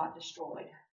they are not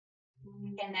destroyed.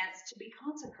 And that's to be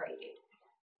consecrated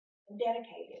and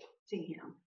dedicated to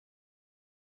him.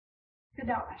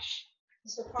 Kadosh.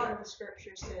 So part of the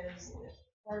scripture says that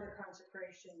part of the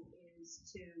consecration is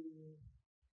to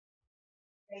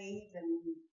bathe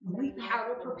and How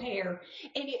to prepare.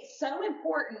 And it's so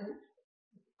important.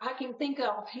 I can think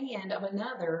offhand of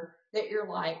another that you're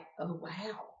like, oh,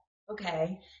 wow.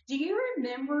 Okay. Do you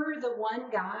remember the one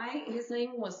guy? His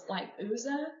name was like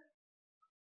Uzzah.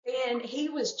 And he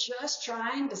was just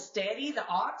trying to steady the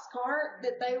ox cart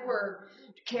that they were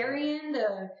carrying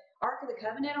the Ark of the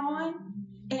Covenant on.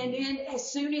 And then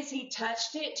as soon as he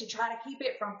touched it to try to keep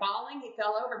it from falling, he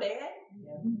fell over dead.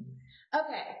 Yeah.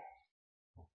 Okay.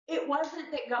 It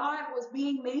wasn't that God was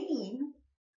being mean.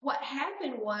 What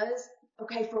happened was,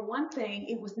 okay, for one thing,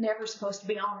 it was never supposed to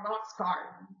be on an ox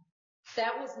cart.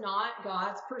 That was not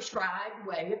God's prescribed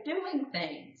way of doing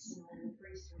things.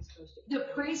 The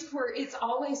priests it's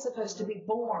always supposed to be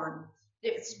borne.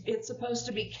 It's supposed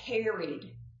to be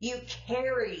carried. You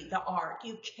carry the ark.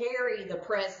 You carry the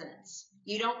presence.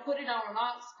 You don't put it on an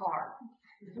ox cart,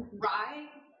 right?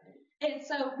 And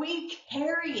so we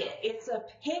carry it. It's a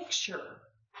picture.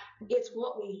 It's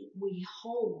what we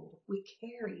hold. We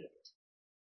carry it,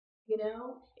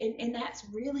 and that's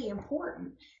really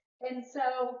important. And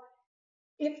so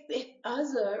if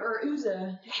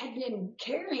Uzzah had been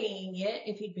carrying it,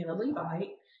 if he'd been a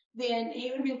Levite, then he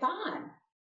would have been fine.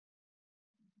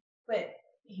 But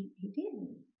he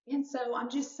didn't. And so I'm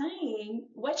just saying,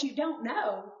 what you don't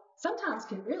know sometimes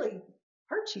can really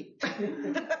hurt you. Right?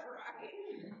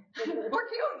 Or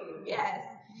kill you, yes.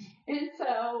 And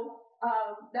so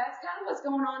that's kind of what's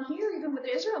going on here, even with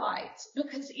the Israelites.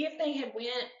 Because if they had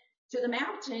went to the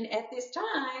mountain at this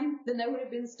time, then they would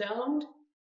have been stoned,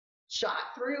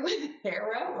 shot through with an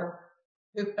arrow, or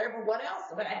whoever, what else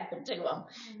would have happened to them.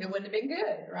 It wouldn't have been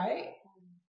good, right?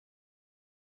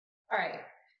 All right.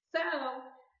 So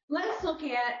let's look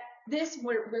at this.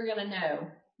 We're going to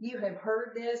know. You have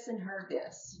heard this and heard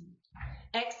this.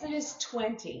 Exodus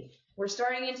 20. We're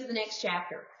starting into the next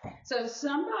chapter. So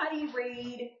somebody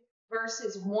read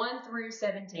verses 1 through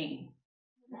 17.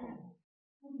 Come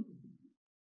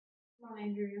on,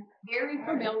 Andrea. Very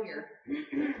familiar.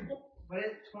 What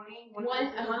is it, 20?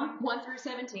 1 through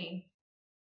 17.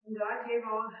 And God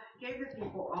gave the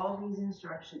people all these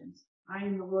instructions. I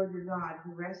am the Lord your God,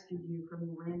 who rescued you from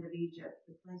the land of Egypt,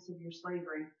 the place of your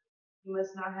slavery. You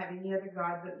must not have any other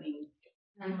God but me.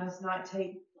 You must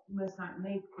not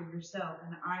make for yourself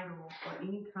an idol or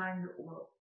any kind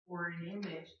or an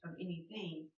image of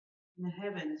anything in the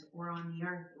heavens or on the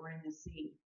earth or in the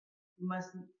sea. You must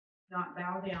not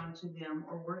bow down to them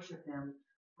or worship them,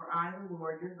 for I, the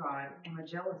Lord your God, am a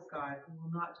jealous God who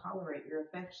will not tolerate your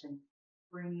affection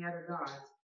for any other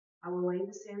gods. I will lay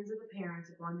the sins of the parents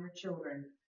upon their children.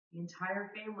 The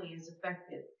entire family is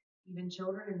affected, even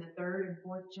children in the third and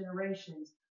fourth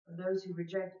generations of those who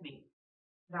reject me.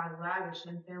 But I lavish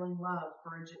unfailing love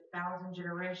for 1,000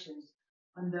 generations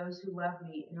on those who love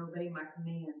me and obey my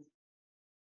commands.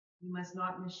 You must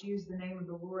not misuse the name of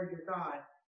the Lord your God.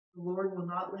 The Lord will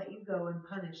not let you go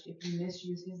unpunished if you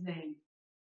misuse his name.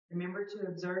 Remember to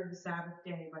observe the Sabbath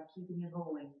day by keeping it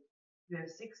holy. You have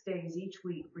 6 days each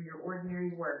week for your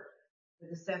ordinary work, but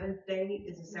the seventh day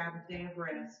is a Sabbath day of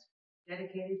rest,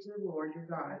 dedicated to the Lord your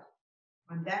God.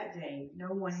 On that day, no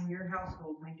one in your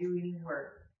household may do any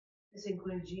work. This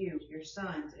includes you, your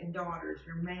sons and daughters,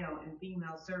 your male and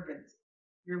female servants,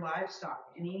 your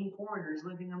livestock, and any foreigners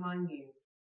living among you.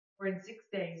 For in 6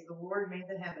 days the Lord made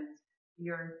the heavens,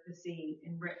 the earth, the sea,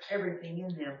 and everything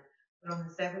in them. But on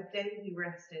the seventh day he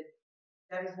rested.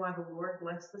 That is why the Lord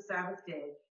blessed the Sabbath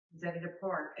day and set it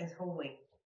apart as holy.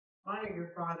 Honor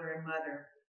your father and mother,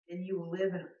 and you will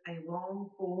live a long,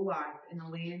 full life in the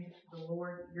land the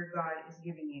Lord your God is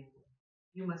giving you.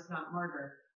 You must not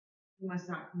murder. You must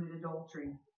not commit adultery.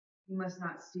 You must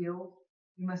not steal.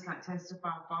 You must not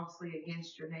testify falsely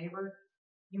against your neighbor.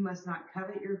 You must not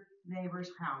covet your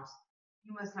neighbor's house.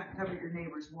 You must not covet your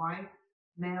neighbor's wife,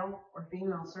 male or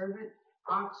female servant,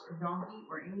 ox or donkey,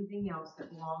 or anything else that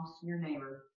belongs to your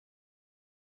neighbor.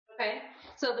 Okay,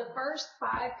 so the first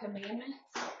 5 commandments,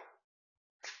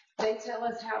 they tell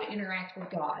us how to interact with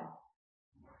God.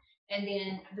 And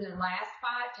then the last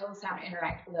 5 tell us how to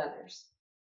interact with others.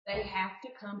 They have to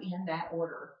come in that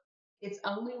order. It's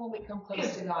only when we come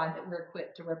close to God that we're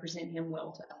equipped to represent him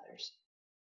well to others.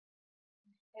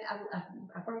 And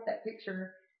I brought that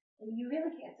picture, and you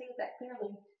really can't see it that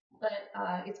clearly, but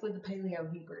it's with the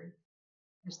Paleo Hebrew.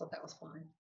 I just thought that was fun.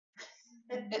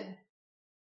 It'll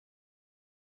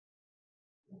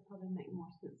probably make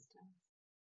more sense to us.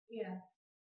 Yeah.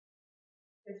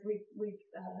 Because we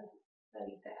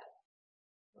studied that.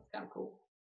 That's kind of cool.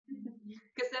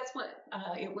 Because that's what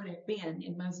it would have been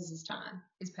in Moses' time,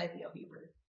 is Paleo Hebrew.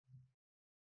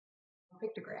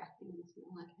 Pictograph. It's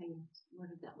not like how you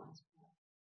worded that last part.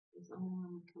 It's only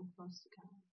when we come close to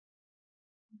God.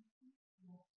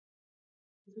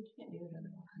 We can't do it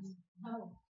otherwise.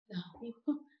 Oh. No.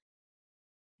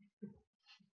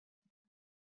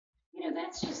 You know,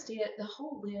 that's just it. The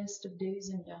whole list of do's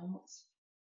and don'ts.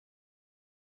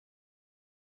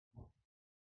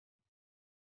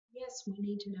 Yes, we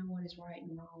need to know what is right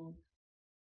and wrong,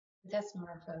 but that's not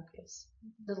our focus.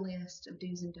 The list of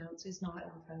do's and don'ts is not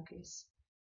our focus.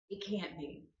 It can't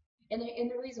be. And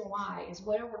the reason why is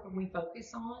whatever we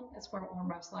focus on, that's what we're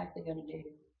most likely going to do.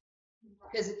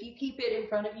 Because if you keep it in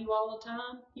front of you all the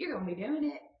time, you're going to be doing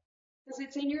it. Because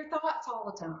it's in your thoughts all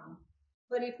the time.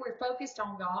 But if we're focused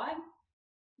on God,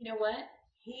 you know what?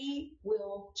 He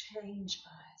will change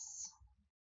us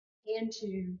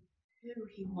into who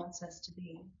he wants us to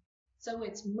be. So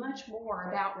it's much more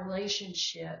about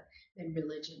relationship than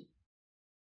religion.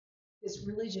 Because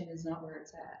religion is not where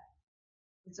it's at.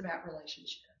 It's about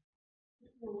relationship.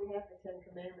 Well, we have the 10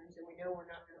 Commandments, and we know we're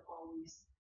not going to always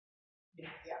do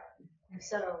that.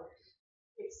 So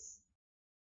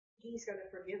he's going to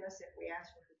forgive us if we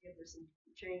ask for forgiveness and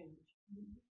change.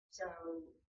 Mm-hmm. So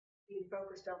being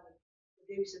focused on the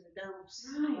do's and the don'ts,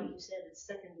 right. Like you said, it's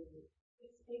secondary.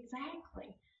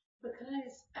 Exactly.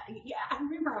 Because, I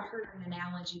remember I heard an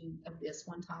analogy of this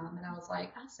one time, and I was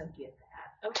like, I so get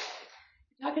that. Okay.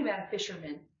 You're talking about a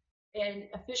fisherman. And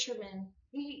a fisherman,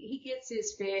 he gets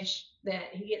his fish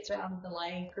that he gets out of the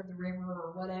lake or the river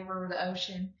or whatever, the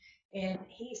ocean, and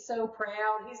he's so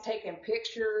proud. He's taking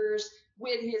pictures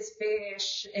with his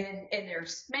fish, and they're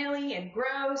smelly and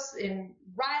gross and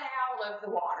right out of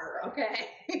the water, okay?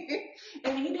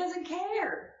 And he doesn't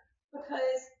care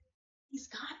because he's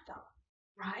got them,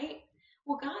 right?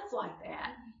 Well, God's like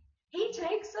that. He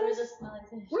takes us. We're the smelly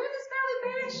fish. We're the smelly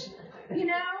fish. You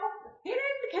know, he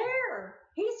didn't care.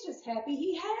 He's just happy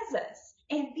he has us.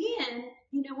 And then,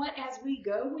 know what? As we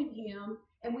go with him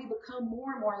and we become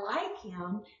more and more like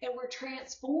him and we're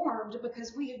transformed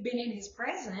because we have been in his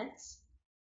presence,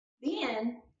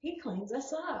 then he cleans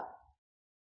us up.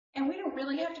 And we don't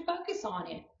really have to focus on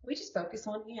it. We just focus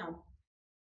on him.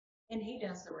 And he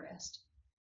does the rest.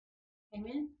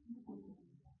 Amen? All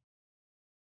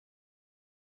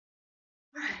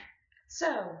right.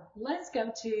 So let's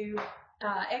go to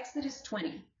Exodus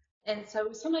 20. And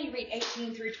so somebody read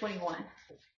 18 through 21.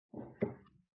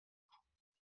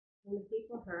 When the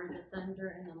people heard the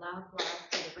thunder and the loud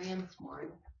blast of the ram's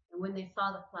horn, and when they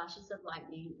saw the flashes of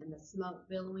lightning and the smoke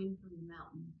billowing from the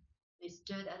mountain, they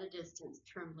stood at a distance,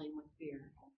 trembling with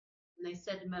fear. And they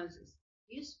said to Moses,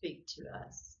 "You speak to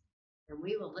us, and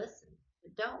we will listen.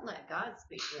 But don't let God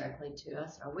speak directly to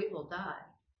us, or we will die."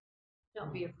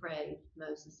 "Don't be afraid,"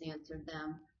 Moses answered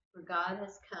them, "for God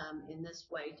has come in this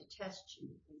way to test you,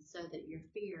 and so that your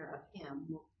fear of him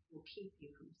will keep you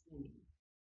from sinning."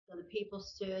 So the people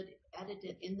stood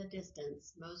in the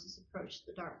distance. Moses approached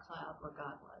the dark cloud where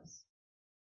God was.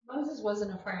 Moses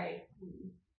wasn't afraid.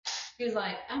 He was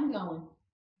like, "I'm going."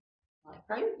 Like,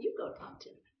 right? You go talk to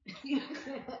him. I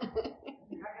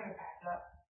gotta back up.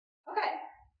 Okay.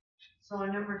 So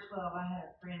in number 12, I had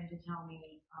a friend to tell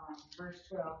me, verse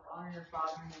 12, honor your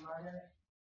father and your mother.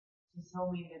 She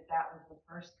told me that was the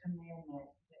first commandment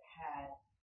that had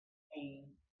a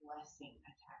blessing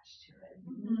attached to it.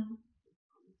 Mm-hmm.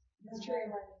 That's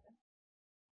true.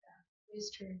 It is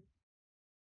true.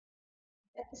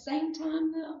 At the same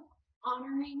time, though,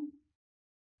 honoring,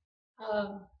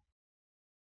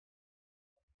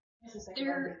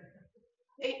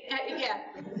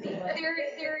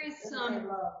 there is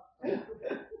some.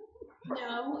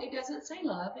 No, it doesn't say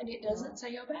love, and it doesn't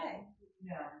say obey.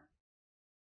 Yeah.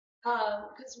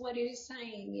 Because what it is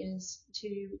saying is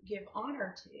to give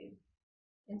honor to,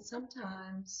 and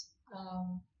sometimes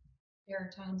there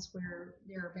are times where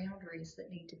there are boundaries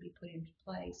that need to be put into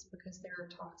place because there are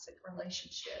toxic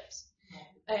relationships,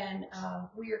 and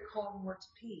we are called more to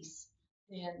peace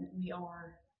than we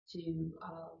are to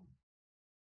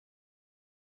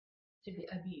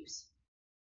abuse.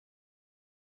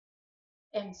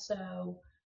 And so,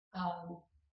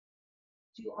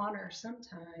 to honor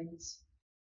sometimes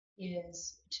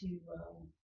is to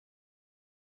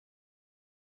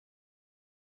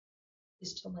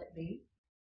let be,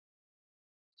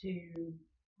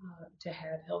 to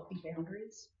have healthy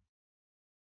boundaries.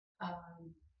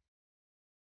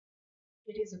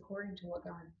 It is according to what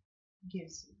God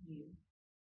gives you,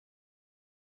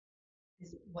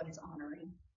 is what is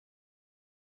honoring.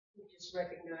 Just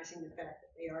recognizing the fact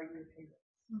that they are your parents.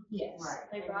 Yes.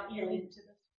 Right. They brought you into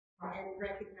this. Right. And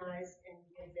recognize and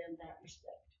give them that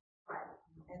respect. Right.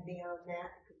 And beyond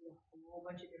that, it could be a whole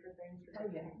bunch of different things. Oh,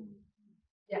 yeah.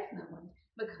 Definitely.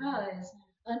 Because,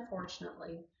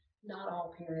 unfortunately, not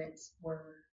all parents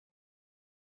were.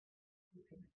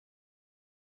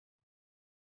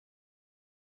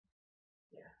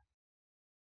 Yeah.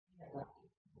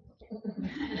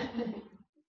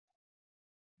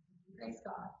 Praise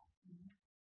God.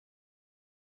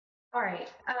 All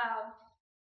right.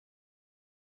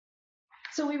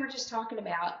 So we were just talking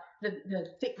about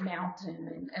the thick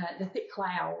mountain and the thick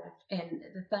cloud and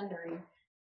the thundering.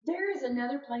 There is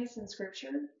another place in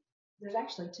Scripture. There's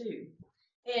actually two.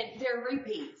 And they're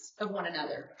repeats of one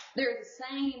another. They're the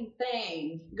same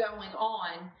thing going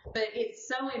on, but it's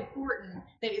so important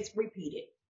that it's repeated.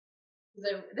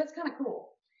 So that's kind of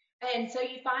cool. And so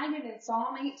you find it in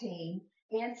Psalm 18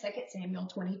 and 2 Samuel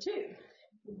 22.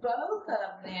 Both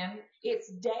of them,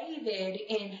 it's David,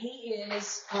 and he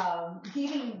is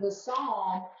giving the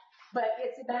psalm, but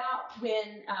it's about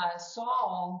when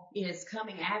Saul is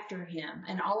coming after him,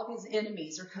 and all of his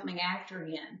enemies are coming after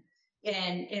him.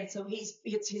 And so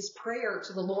it's his prayer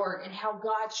to the Lord and how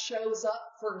God shows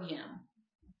up for him,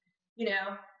 you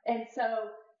know. And so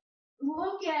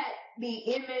look at the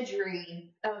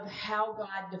imagery of how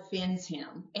God defends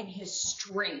him and his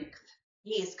strength.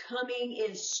 He is coming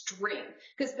in strength,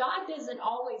 because God doesn't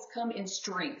always come in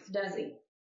strength, does he?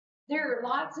 There are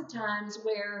lots of times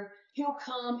where he'll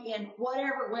come in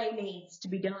whatever way needs to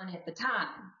be done at the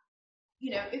time.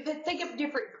 You know, think of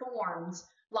different forms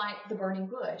like the burning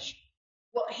bush.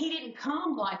 Well, he didn't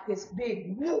come like this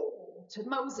big whoa to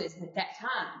Moses at that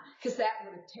time, because that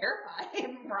would have terrified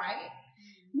him, right?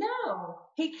 No,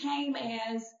 he came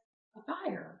as a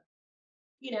fire.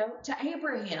 You know, to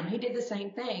Abraham, he did the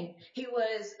same thing. He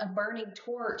was a burning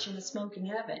torch in a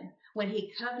smoking oven when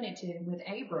he covenanted with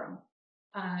Abram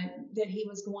that he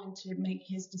was going to make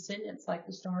his descendants like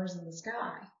the stars in the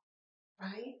sky,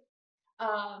 right?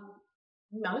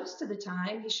 Most of the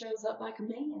time, he shows up like a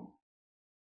man.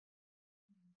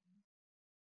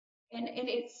 And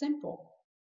it's simple.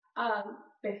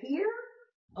 But here,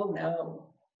 oh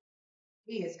no,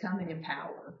 he is coming in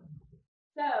power.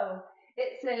 So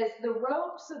it says, the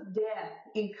ropes of death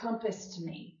encompassed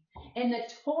me, and the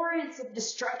torrents of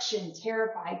destruction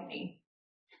terrified me.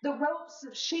 The ropes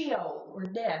of Sheol, or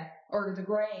death, or the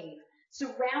grave,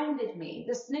 surrounded me.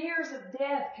 The snares of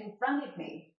death confronted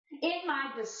me. In my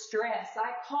distress,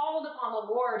 I called upon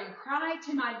the Lord and cried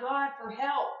to my God for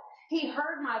help. He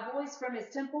heard my voice from his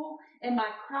temple, and my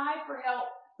cry for help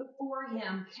before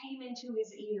him came into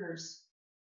his ears.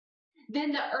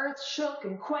 Then the earth shook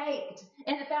and quaked,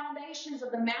 and the foundations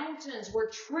of the mountains were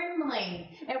trembling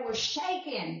and were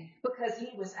shaken because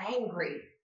he was angry.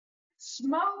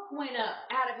 Smoke went up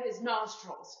out of his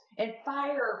nostrils, and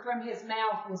fire from his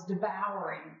mouth was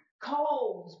devouring.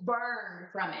 Coals burned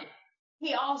from it.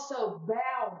 He also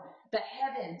bowed the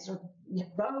heavens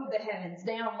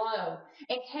down low,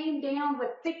 and came down with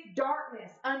thick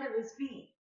darkness under his feet.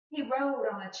 He rode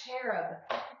on a cherub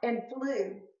and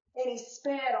flew, and he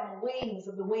sped on the wings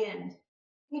of the wind.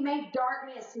 He made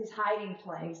darkness his hiding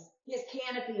place, his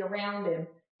canopy around him,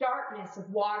 darkness of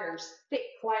waters, thick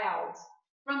clouds.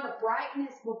 From the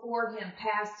brightness before him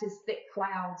passed his thick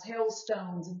clouds,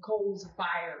 hailstones and coals of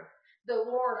fire. The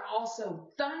Lord also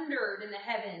thundered in the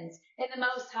heavens, and the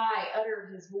Most High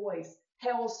uttered his voice,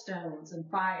 hailstones and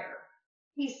fire.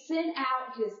 He sent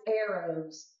out his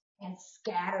arrows and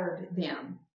scattered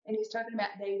them. And he's talking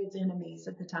about David's enemies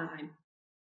at the time.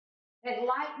 And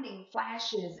lightning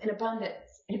flashes in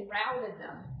abundance and routed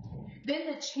them. Then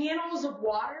the channels of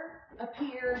water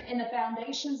appeared, and the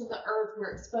foundations of the earth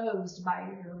were exposed by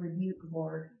your rebuke,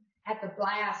 Lord, at the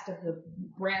blast of the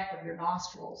breath of your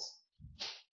nostrils.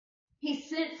 He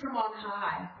sent from on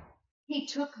high. He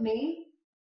took me,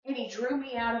 and he drew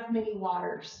me out of many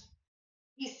waters.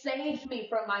 He saved me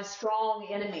from my strong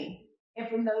enemy and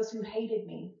from those who hated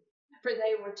me, for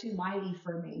they were too mighty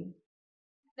for me.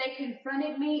 They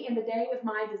confronted me in the day of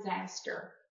my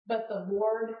disaster, but the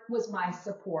Lord was my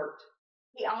support.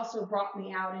 He also brought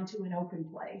me out into an open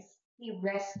place. He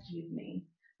rescued me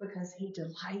because he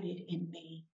delighted in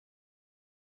me.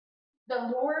 The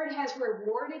Lord has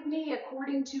rewarded me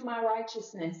according to my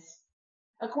righteousness.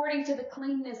 According to the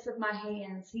cleanness of my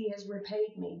hands, he has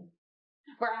repaid me.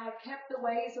 For I have kept the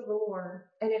ways of the Lord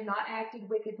and have not acted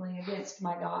wickedly against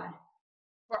my God.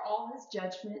 For all his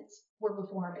judgments were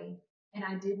before me, and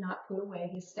I did not put away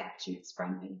his statutes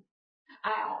from me.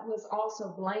 I was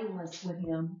also blameless with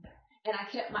him, and I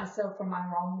kept myself from my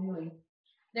wrongdoing.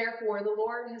 Therefore, the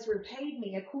Lord has repaid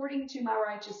me according to my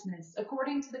righteousness,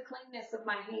 according to the cleanness of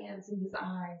my hands in his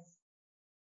eyes.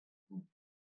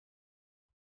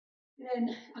 And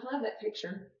I love that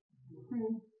picture.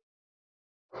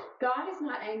 God is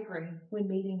not angry when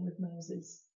meeting with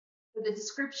Moses, but the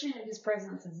description of his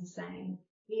presence is the same.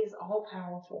 He is all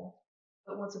powerful,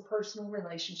 but wants a personal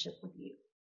relationship with you.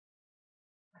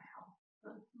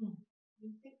 Wow.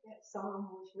 You think that psalm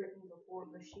was written before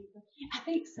Bathsheba? I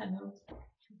think so.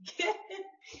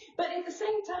 But at the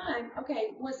same time,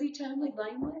 okay, was he totally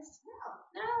blameless?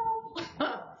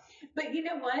 No. But you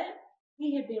know what?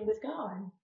 He had been with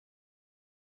God.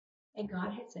 And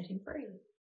God had set him free.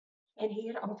 And he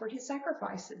had offered his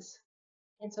sacrifices.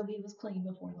 And so he was clean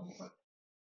before the Lord.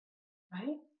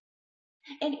 Right?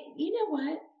 And you know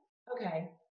what?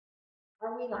 Okay.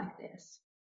 Are we like this?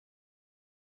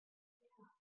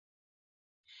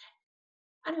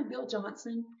 I know Bill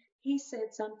Johnson, he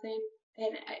said something,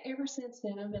 and ever since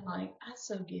then I've been like, I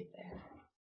so get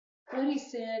that. What he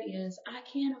said is, I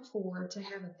can't afford to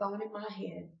have a thought in my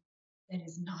head that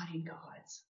is not in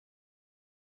God's.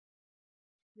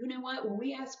 You know what? When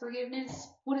we ask forgiveness,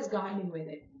 what does God do with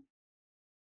it?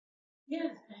 Yeah,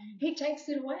 he takes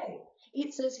it away.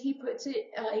 It says he puts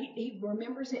it, he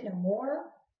remembers it no more.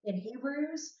 In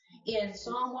Hebrews, in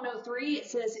Psalm 103, it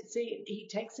says he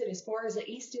takes it as far as the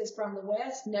east is from the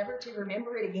west, never to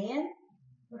remember it again.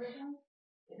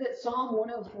 That Psalm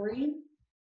 103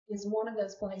 is one of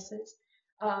those places.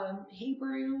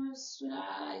 Hebrews,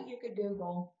 you could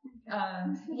Google,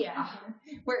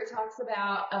 where it talks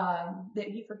about that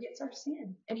he forgets our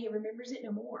sin and he remembers it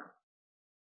no more.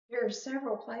 There are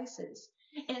several places.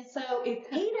 And so if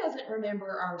he doesn't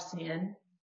remember our sin,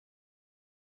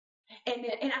 and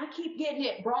I keep getting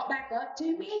it brought back up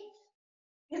to me,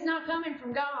 it's not coming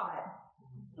from God,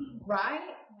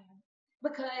 right?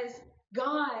 Because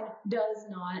God does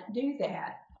not do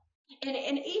that. And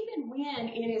even when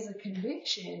it is a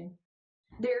conviction,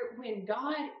 when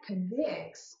God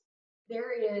convicts,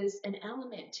 there is an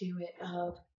element to it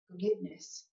of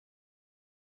forgiveness.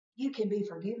 You can be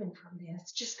forgiven from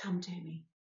this. Just come to me.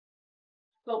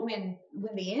 But when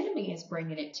the enemy is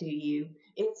bringing it to you,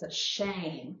 it's a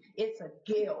shame, it's a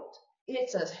guilt,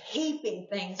 it's a heaping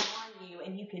things on you,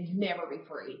 and you can never be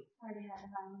free. Already had a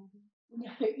high one.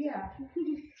 Yeah,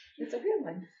 it's a good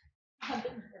one.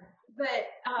 But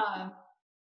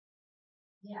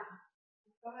yeah,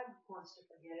 God wants to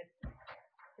forget it.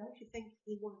 Don't you think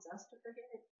He wants us to forget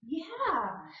it?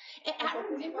 yeah. And I If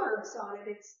we remember. focus on it,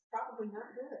 it's probably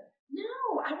not good.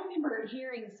 No, I remember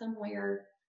hearing somewhere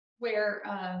where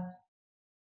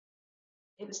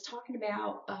it was talking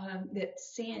about that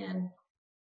sin.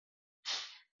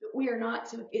 We are not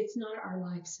to. It's not our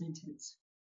life sentence.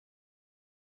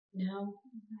 No,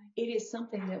 it is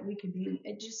something that we can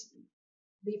just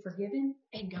be forgiven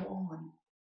and go on.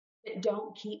 But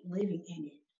don't keep living in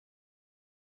it.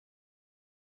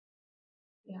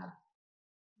 Yeah,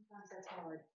 Sometimes that's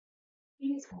hard. it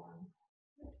is hard.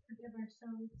 Forgive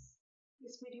ourselves.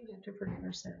 Yes, we do have to forgive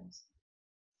ourselves.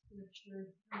 Scripture,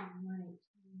 right,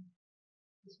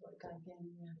 is what God gave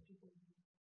me after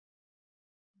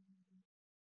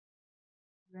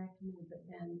correct me, but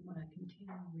then when I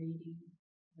continued reading,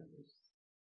 it was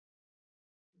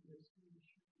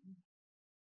reassuring.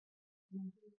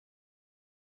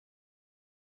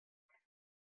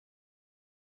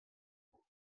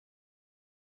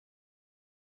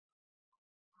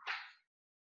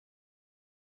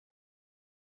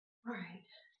 All right.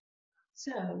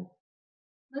 So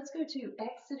let's go to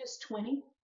Exodus 20,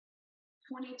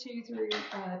 22 through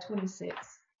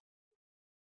 26.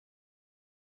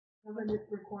 Covenant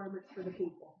requirements for the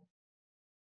people.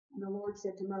 And the Lord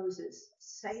said to Moses,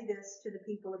 say this to the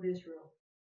people of Israel.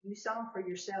 You saw for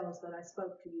yourselves that I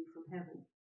spoke to you from heaven.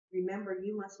 Remember,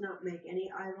 you must not make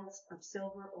any idols of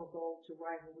silver or gold to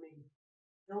rival me.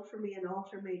 Build for me an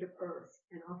altar made of earth,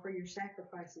 and offer your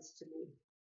sacrifices to me,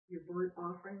 your burnt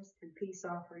offerings and peace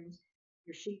offerings,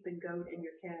 your sheep and goat and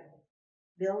your cattle.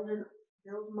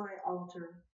 Build my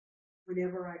altar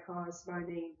whenever I cause my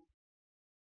name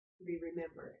to be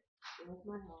remembered. Build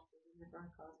my altar whenever I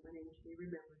cause my name to be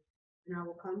remembered, and I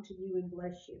will come to you and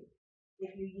bless you.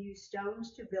 If you use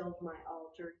stones to build my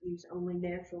altar, use only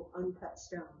natural uncut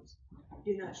stones.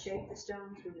 Do not shape the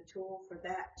stones with a tool, for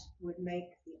that would make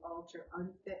the altar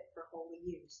unfit for holy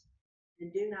use.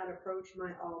 And do not approach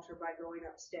my altar by going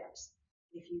up steps.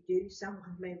 If you do,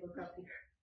 someone may look up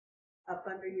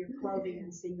under your clothing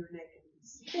and see your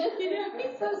nakedness. You know,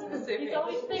 he's so specific. He's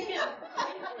always thinking.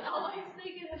 Always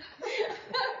thinking.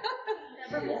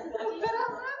 Never misses a But detail.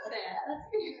 I love that. That's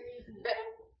crazy.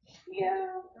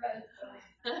 Yeah.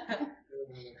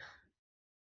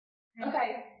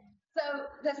 Okay, so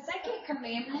the second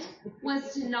commandment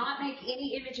was to not make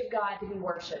any image of God to be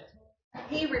worshipped.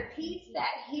 He repeats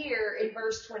that here in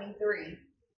verse 23.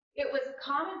 It was a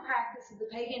common practice of the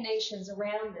pagan nations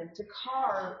around them to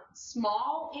carve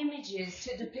small images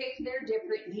to depict their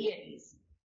different deities.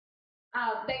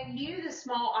 They knew the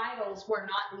small idols were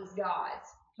not these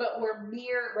gods, but were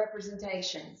mere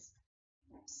representations.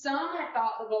 Some had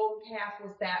thought the golden calf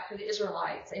was that for the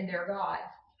Israelites and their God.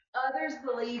 Others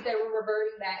believed they were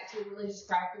reverting back to religious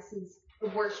practices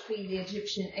of worshiping the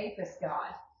Egyptian Apis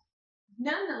god.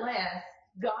 Nonetheless,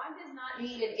 God does not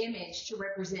need an image to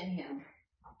represent him.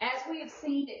 As we have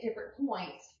seen at different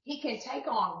points, he can take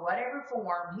on whatever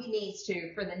form he needs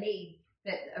to for the need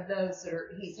of those that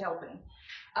he's helping.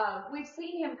 We've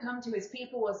seen him come to his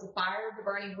people as the fire of the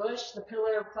burning bush, the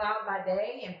pillar of cloud by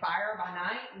day and fire by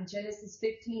night, in Genesis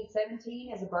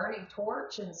 15:17 as a burning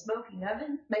torch and a smoking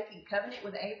oven, making covenant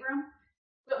with Abram,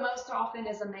 but most often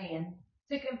as a man.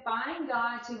 To confine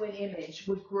God to an image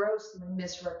would grossly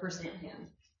misrepresent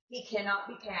him. He cannot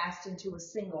be cast into a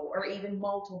single or even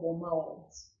multiple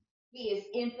molds. He is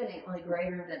infinitely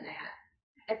greater than that.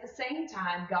 At the same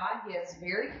time, God gives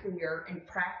very clear and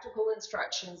practical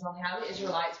instructions on how the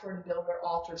Israelites were to build their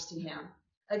altars to him.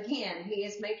 Again, he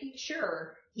is making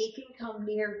sure he can come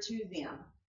near to them.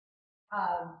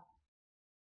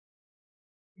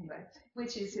 Anyway,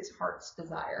 which is his heart's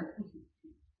desire.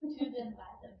 To them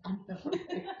by them.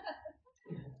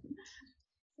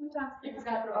 Sometimes things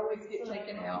got to always get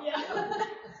taken out. Yeah.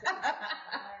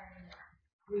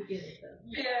 We get it though.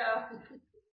 Yeah.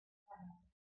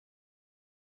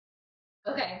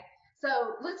 Okay,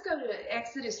 so let's go to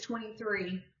Exodus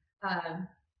 23,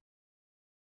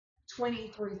 20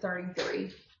 through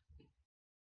 33.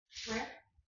 Where?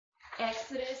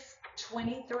 Exodus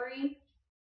 23,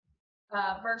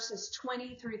 verses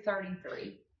 20 through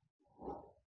 33.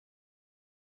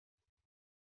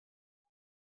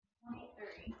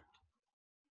 23.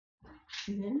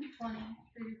 Mm-hmm. 20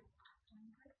 through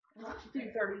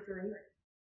Through 33.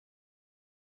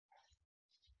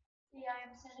 See, I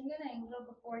am sending an angel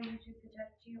before you to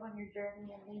protect you on your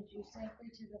journey and lead you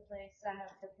safely to the place I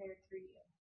have prepared for you.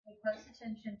 Pay close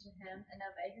attention to him and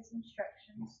obey his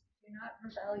instructions. Do not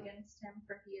rebel against him,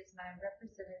 for he is my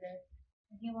representative,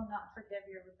 and he will not forgive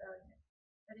your rebellion.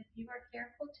 But if you are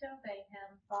careful to obey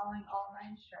him, following all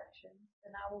my instructions,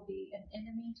 then I will be an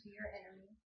enemy to your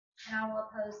enemy, and I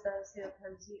will oppose those who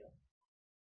oppose you.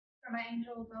 For my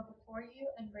angel will go before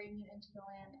you and bring you into the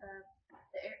land of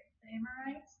the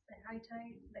Amorites, the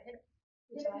Hittites, the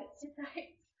Hittites, the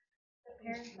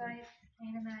Perizzites,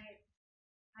 Canaanites,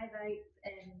 Hivites,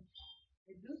 and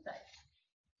Jebusites.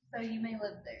 So you may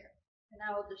live there, and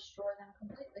I will destroy them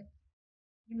completely.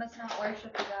 You must not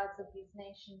worship the gods of these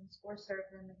nations or serve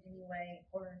them in any way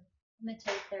or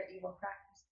imitate their evil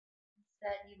practices.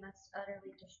 Instead, you must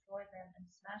utterly destroy them and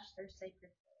smash their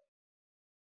sacred pillars.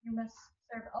 You must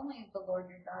serve only the Lord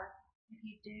your God. If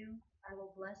you do, I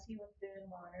will bless you with food and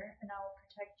water, and I will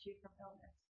protect you from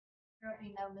illness. There will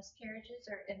be no miscarriages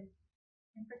or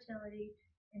infertility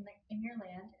in your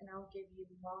land, and I will give you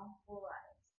long, full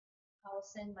lives. I will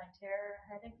send my terror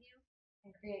ahead of you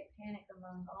and create panic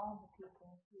among all the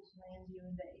people whose land you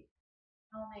invade.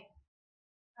 I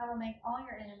will make all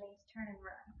your enemies turn and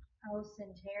run. I will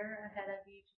send terror ahead of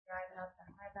you to drive out the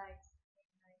Hivites,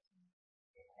 Canaanites, and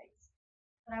Hittites.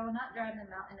 But I will not drive them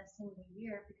out in a single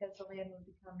year, because the land will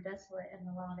become desolate and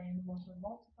the wild animals will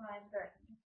multiply and threaten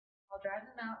you. I'll drive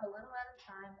them out a little at a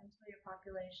time until your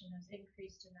population has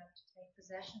increased enough to take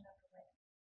possession of the land.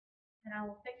 And I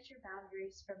will fix your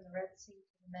boundaries from the Red Sea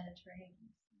to the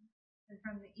Mediterranean Sea, and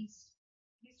from the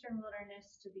eastern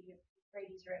wilderness to the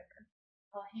Euphrates River.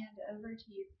 I'll hand over to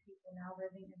you the people now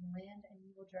living in the land, and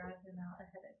you will drive them out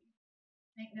ahead of you.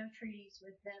 Make no treaties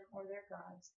with them or their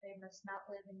gods. They must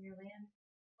not live in your land,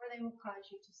 or they will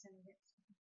cause you to sin against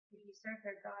them. If you serve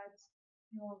their gods,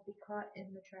 you will be caught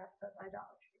in the trap of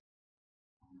idolatry.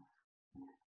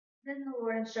 Then the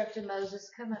Lord instructed Moses,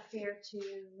 come up here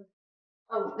to...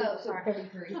 Oh, sorry.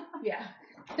 33. Yeah.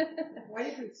 Why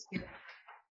did we skip?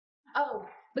 Oh,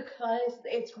 because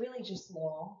it's really just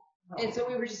long. And so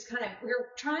we were just we were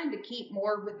trying to keep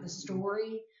more with the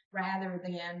story rather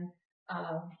than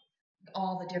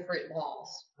all the different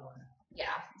laws. Okay.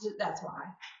 Yeah, that's why.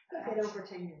 They don't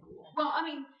pertain to you. Well, I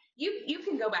mean, you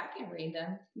can go back and read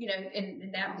them,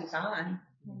 and that would be fine.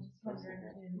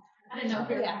 I didn't know if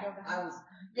you were going to go back.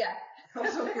 I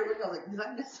was over here looking, I was like, did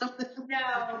I miss something?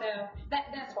 No.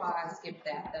 That's why I skipped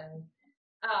that then.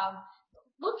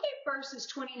 Look at verses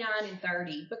 29 and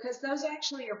 30, because those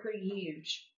actually are pretty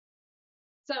huge.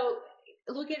 So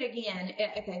look at it again.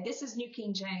 Okay, this is New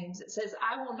King James. It says,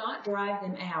 I will not drive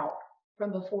them out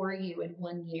from before you in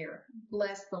 1 year,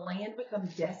 lest the land become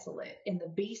desolate and the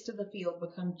beasts of the field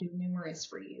become too numerous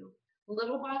for you.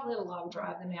 Little by little I will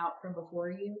drive them out from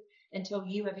before you until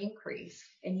you have increased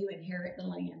and you inherit the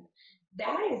land.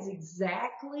 That is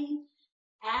exactly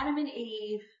Adam and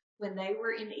Eve when they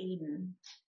were in Eden.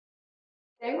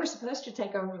 They were supposed to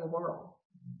take over the world,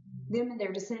 them and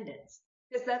their descendants.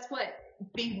 Because that's what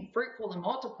being fruitful and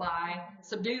multiply,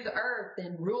 subdue the earth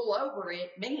and rule over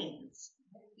it means.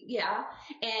 Yeah.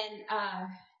 And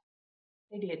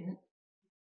they didn't.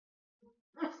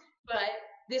 But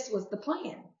this was the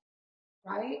plan,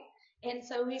 right? And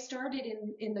so he started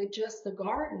in the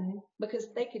garden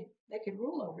because they could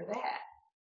rule over that.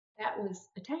 That was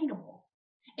attainable.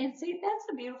 And see, that's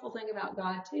the beautiful thing about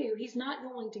God too. He's not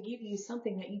going to give you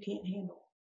something that you can't handle.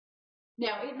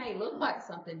 Now, it may look like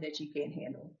something that you can't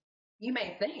handle. You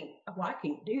may think, oh, I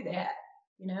can't do that,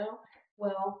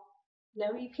 Well,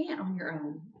 no, you can't on your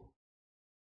own.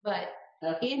 But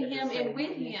in him and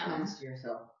with him. To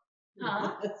yourself.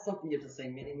 Huh? That's something you have to say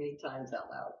many, many times out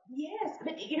loud. Yes,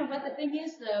 but what the thing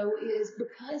is though is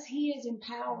because he is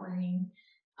empowering,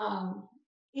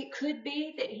 it could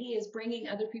be that he is bringing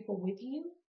other people with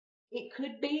you. It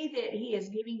could be that he is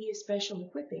giving you special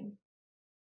equipping.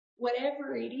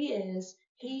 Whatever it is,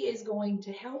 he is going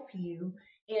to help you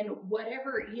in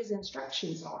whatever his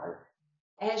instructions are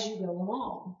as you go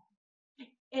along.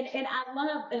 And I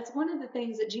love, that's one of the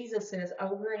things that Jesus says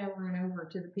over and over and over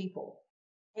to the people.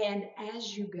 And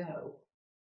as you go,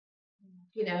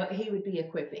 he would be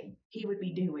equipping. He would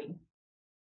be doing.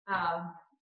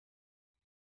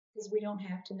 Because we don't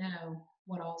have to know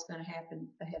what all's going to happen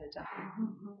ahead of time.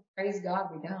 Mm-hmm. Praise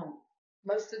God, we don't.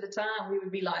 Most of the time, we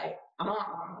would be like,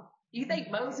 You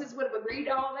think Moses would have agreed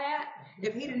to all that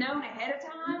if he'd have known ahead of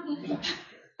time?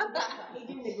 He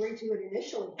didn't agree to it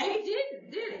initially. He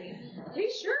didn't, did he?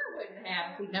 He sure wouldn't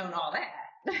have if he'd known all that.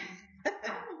 I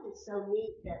think it's so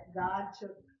neat that God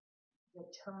took the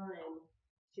time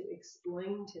to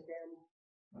explain to them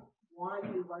why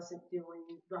he wasn't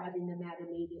driving them out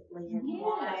immediately, and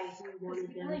why Yes, he wanted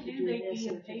he them really to knew do they'd this be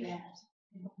or to that. impatient.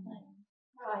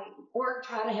 Right. Or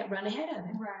try to run ahead of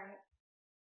him. Right.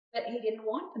 But he didn't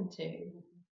want them to.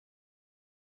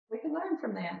 We can learn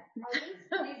from that.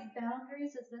 Are these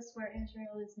boundaries, is this where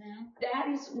Israel is now? That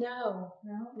is, no.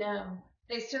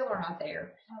 They still are not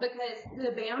there. Because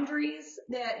the boundaries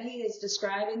that he is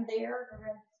describing there,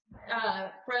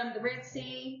 from the Red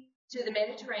Sea to the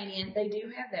Mediterranean, they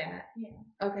do have that. Yeah.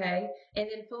 Okay. And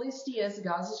then Philistia is the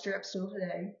Gaza Strip still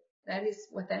today. That is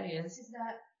what that is. Is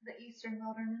that the Eastern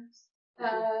Wilderness?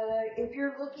 If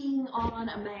you're looking on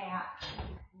a map,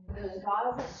 the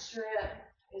Gaza Strip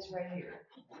is right here.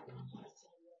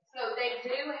 So they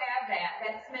do have that.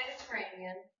 That's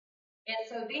Mediterranean. And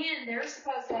so then they're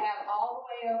supposed to have all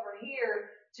the way over here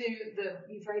to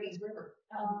the Euphrates River.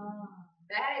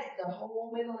 That is the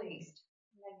whole Middle East.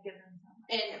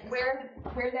 And where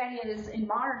that is in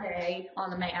modern day on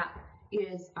the map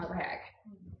is Iraq.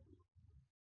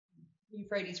 The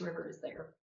Euphrates River is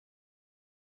there.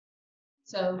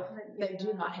 So they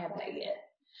do not have that yet.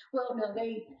 Well, no,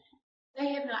 they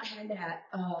have not had that.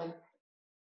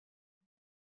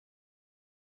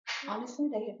 Honestly,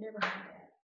 they have never had that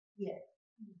yet.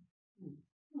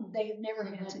 They have never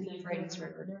had to the Euphrates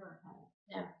River.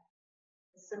 No.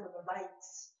 Some of the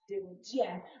lights didn't.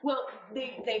 Yeah. Well,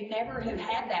 they never have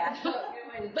had that.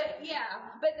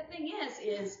 But the thing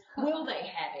is, will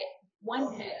they have it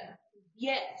one day?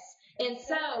 Yes. And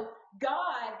so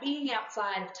God, being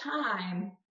outside of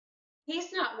time,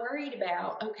 he's not worried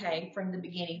about, okay, from the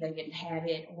beginning they didn't have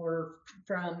it, or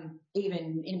from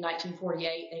even in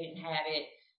 1948 they didn't have it.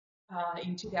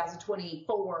 In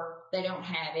 2024 they don't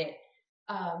have it,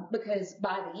 because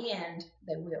by the end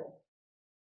they will.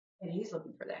 And he's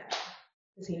looking for that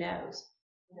because he knows.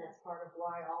 And that's part of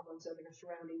why all those other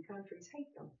surrounding countries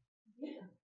hate them. Yeah.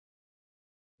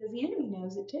 Because the enemy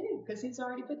knows it too, because he's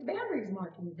already put the boundaries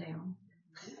markings down.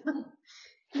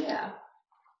 Yeah.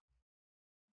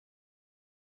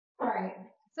 All right.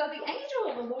 So the angel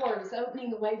of the Lord is opening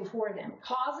the way before them,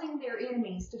 causing their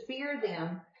enemies to fear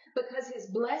them because his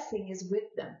blessing is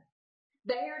with them.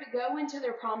 They are to go into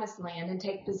their promised land and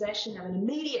take possession of it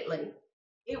immediately.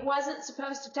 It wasn't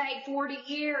supposed to take 40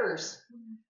 years.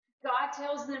 God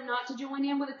tells them not to join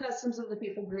in with the customs of the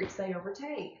people groups they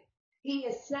overtake. He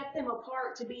has set them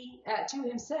apart to be to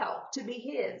himself, to be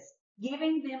his,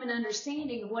 giving them an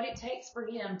understanding of what it takes for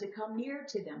him to come near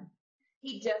to them.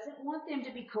 He doesn't want them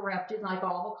to be corrupted like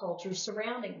all the cultures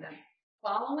surrounding them.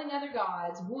 Following other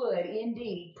gods would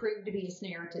indeed prove to be a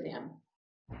snare to them.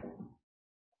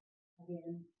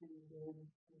 Again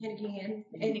And again,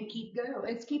 and it keep going.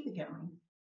 It's keep it going.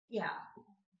 Yeah.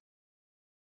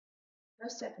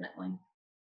 Most definitely.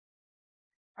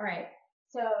 All right.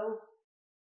 So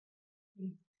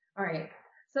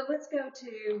let's go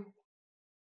to,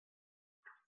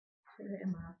 where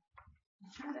am I?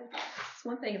 It's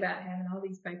one thing about having all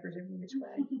these papers every which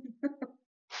way.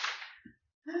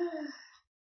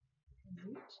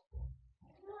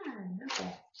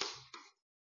 Okay.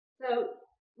 So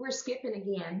we're skipping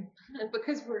again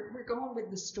because we're going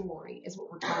with the story is what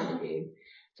we're trying to do.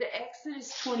 To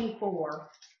Exodus 24,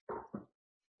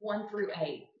 1 through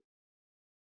 8.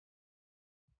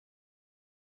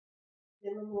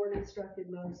 Then the Lord instructed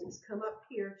Moses, "Come up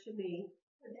here to me,"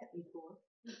 heard that before,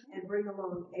 "and bring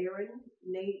along Aaron,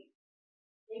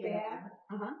 Nadab,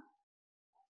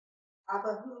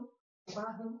 Abihu. Don't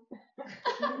laugh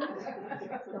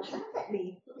at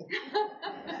me.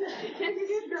 You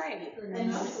did great.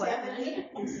 And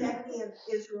 70 of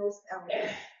Israel's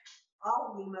elders.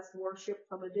 All of you must worship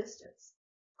from a distance.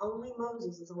 Only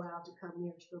Moses is allowed to come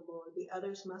near to the Lord. The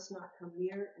others must not come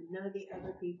near, and none of the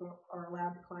other people are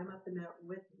allowed to climb up the mountain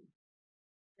with him."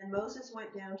 And Moses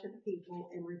went down to the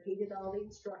people and repeated all the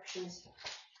instructions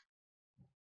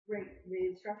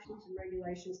and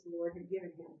regulations the Lord had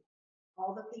given him.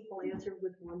 All the people answered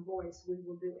with one voice, "We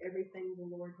will do everything the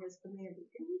Lord has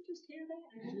commanded." Can you just hear that?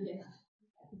 Yeah.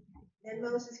 Then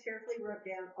Moses carefully wrote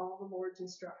down all the Lord's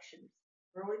instructions.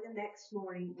 Early the next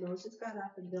morning, Moses got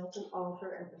up and built an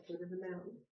altar at the foot of the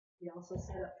mountain. He also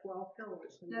set up 12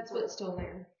 pillars. That's what's still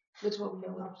there. The 12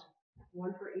 pillars.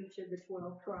 One for each of the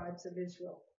 12 tribes of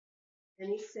Israel. And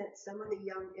he sent some of the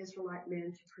young Israelite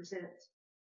men to present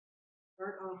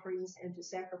burnt offerings and to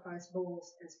sacrifice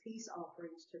bulls as peace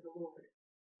offerings to the Lord.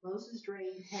 Moses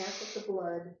drained half of the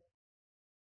blood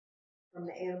from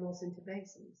the animals into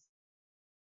basins.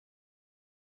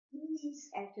 He's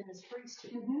acted as priest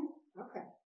here. Okay.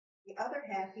 The other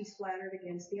half he splattered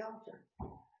against the altar.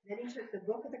 Then he took the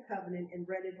book of the covenant and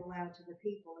read it aloud to the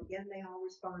people. Again they all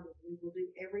responded, "We will do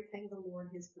everything the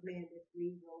Lord has commanded.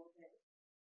 We will obey."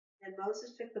 And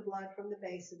Moses took the blood from the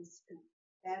basins and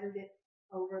battered it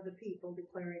over the people,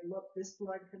 declaring, "Look, this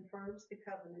blood confirms the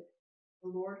covenant the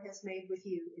Lord has made with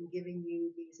you in giving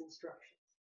you these instructions."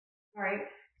 All right.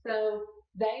 So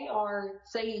they are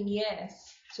saying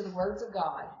yes to the words of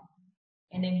God,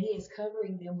 and then he is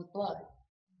covering them with blood.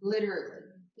 Literally.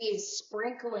 He is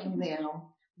sprinkling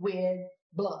them with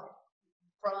blood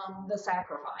from the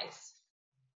sacrifice.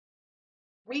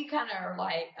 We kind of are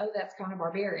like, oh, that's kind of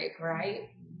barbaric, right?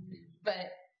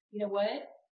 But you know what?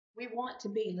 We want to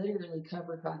be literally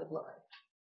covered by the blood.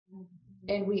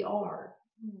 And we are.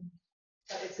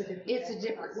 But It's a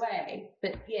different way,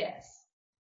 but yes.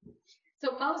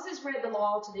 So Moses read the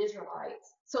law to the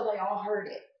Israelites, so they all heard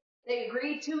it. They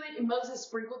agreed to it, and Moses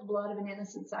sprinkled the blood of an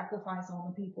innocent sacrifice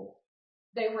on the people.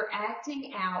 They were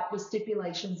acting out the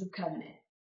stipulations of covenant.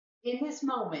 In this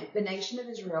moment, the nation of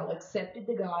Israel accepted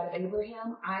the God of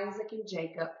Abraham, Isaac, and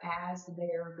Jacob as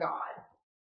their God.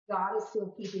 God is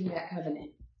still keeping that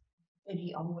covenant, and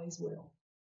he always will.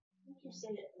 I think you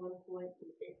said at one point,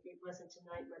 it wasn't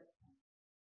tonight, but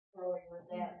earlier,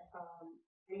 that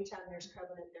anytime there's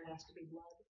covenant, there has to be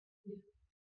blood.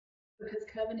 Because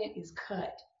covenant is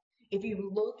cut. If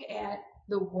you look at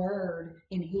the word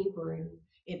in Hebrew,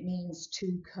 it means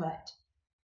to cut.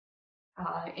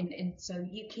 And so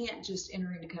you can't just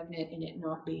enter into covenant and it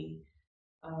not be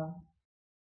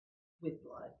with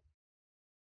blood.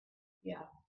 Yeah.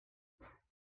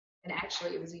 And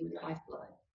actually, it was even lifeblood.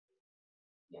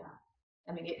 Yeah.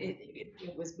 I mean,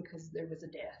 it was because there was a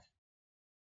death.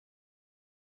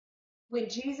 When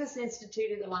Jesus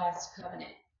instituted the last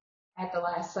covenant at the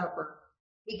Last Supper,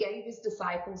 he gave his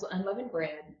disciples unleavened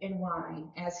bread and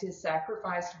wine as his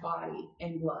sacrificed body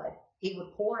and blood. He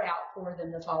would pour out for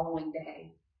them the following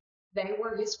day. They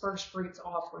were his first fruits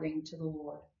offering to the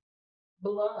Lord.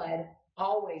 Blood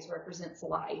always represents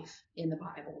life in the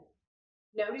Bible.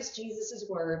 Notice Jesus'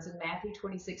 words in Matthew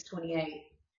 26:28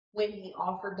 when he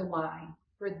offered the wine.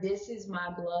 "For this is my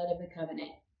blood of the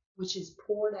covenant, which is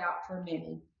poured out for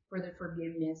many for the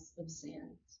forgiveness of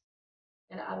sins."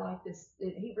 And I like this.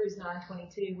 In Hebrews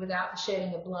 9:22, without the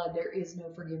shedding of blood, there is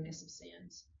no forgiveness of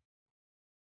sins.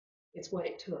 It's what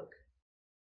it took.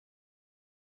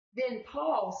 Then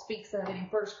Paul speaks of it in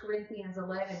 1 Corinthians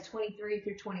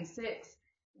 11:23-26.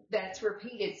 That's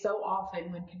repeated so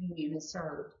often when communion is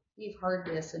served. You've heard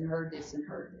this and heard this and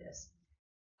heard this.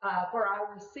 "For I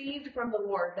received from the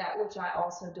Lord that which I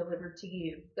also delivered to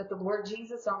you, that the Lord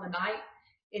Jesus on the night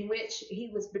in which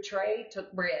he was betrayed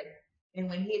took bread. And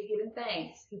when he had given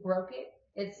thanks, he broke it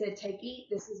and said, 'Take, eat,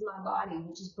 this is my body,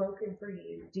 which is broken for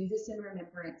you. Do this in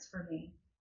remembrance for me.'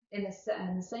 In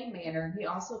the same manner, he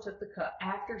also took the cup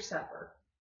after supper."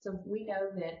 So we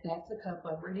know that that's the cup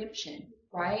of redemption,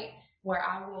 right? Where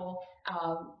I will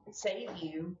save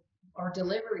you or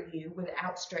deliver you with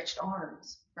outstretched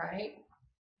arms, right?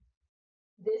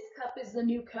 "This cup is the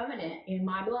new covenant in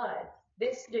my blood.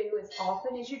 This do as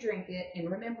often as you drink it in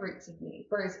remembrance of me.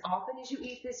 For as often as you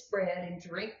eat this bread and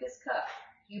drink this cup,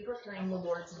 you proclaim the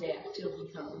Lord's death till he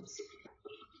comes."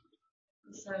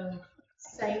 So,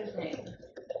 same thing,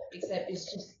 except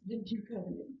it's just the new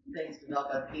covenant. Thanks to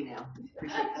knock on P now.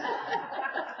 Appreciate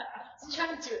that. Let's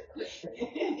try to do it quick.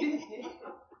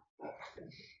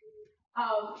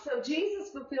 So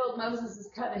Jesus fulfilled Moses'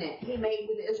 covenant he made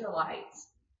with the Israelites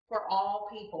for all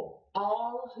people,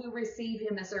 all who receive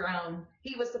him as their own.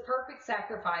 He was the perfect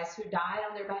sacrifice who died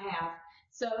on their behalf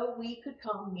so we could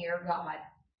come near God.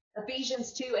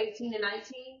 Ephesians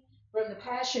 2:18-19 from the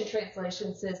Passion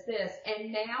Translation says this,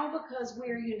 "And now because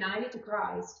we are united to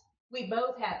Christ, we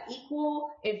both have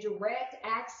equal and direct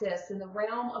access in the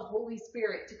realm of Holy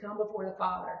Spirit to come before the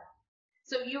Father.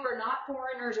 So you are not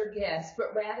foreigners or guests,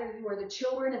 but rather you are the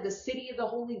children of the city of the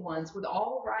holy ones with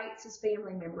all rights as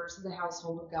family members of the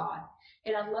household of God."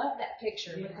 And I love that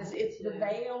picture because the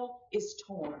veil is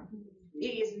torn.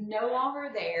 It is no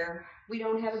longer there. We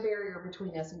don't have a barrier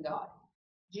between us and God.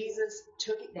 Jesus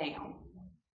took it down.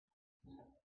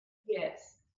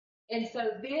 Yes. And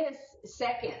so this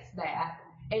seconds that.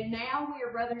 And now we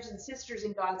are brothers and sisters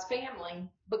in God's family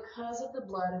because of the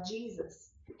blood of Jesus.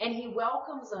 And he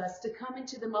welcomes us to come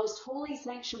into the most holy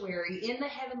sanctuary in the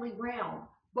heavenly realm,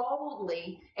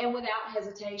 boldly and without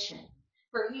hesitation.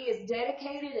 For he has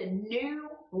dedicated a new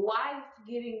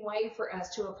life-giving way for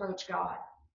us to approach God.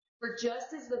 For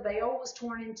just as the veil was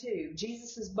torn in two,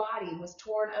 Jesus' body was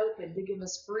torn open to give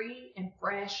us free and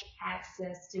fresh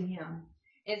access to him.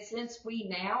 And since we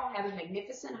now have a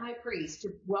magnificent high priest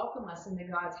to welcome us into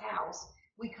God's house,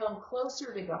 we come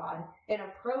closer to God and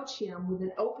approach Him with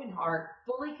an open heart,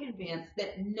 fully convinced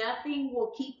that nothing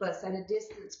will keep us at a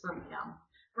distance from Him.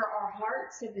 For our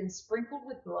hearts have been sprinkled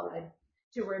with blood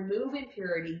to remove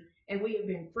impurity, and we have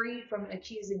been freed from an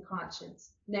accusing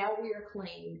conscience. Now we are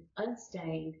clean,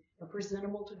 unstained, and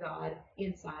presentable to God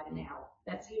inside and out.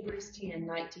 That's Hebrews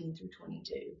 10:19 through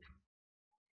 22.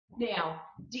 Now,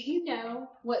 do you know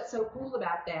what's so cool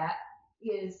about that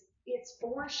is it's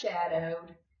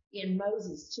foreshadowed in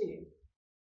Moses too.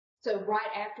 So right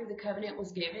after the covenant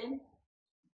was given,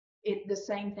 the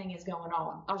same thing is going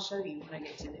on. I'll show you when I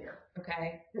get to there,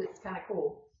 okay? It's kind of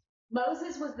cool.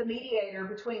 Moses was the mediator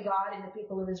between God and the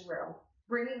people of Israel,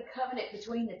 bringing covenant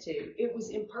between the two. It was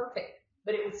imperfect,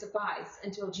 but it would suffice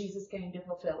until Jesus came to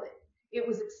fulfill it. It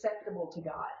was acceptable to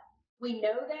God. We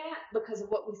know that because of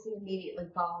what we see immediately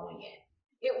following it.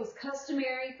 It was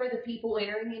customary for the people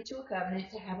entering into a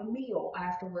covenant to have a meal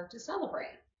afterward to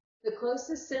celebrate. The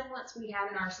closest semblance we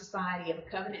have in our society of a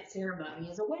covenant ceremony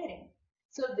is a wedding.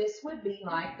 So this would be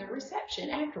like the reception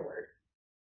afterward.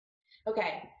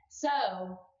 Okay,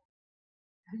 so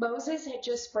Moses had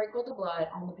just sprinkled the blood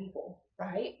on the people,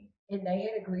 right? And they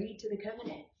had agreed to the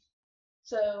covenant.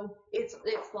 So it's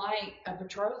like a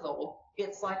betrothal.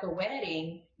 It's like a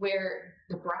wedding where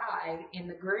the bride and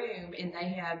the groom, and they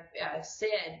have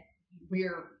said,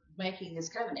 we're making this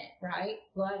covenant, right?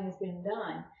 Blood has been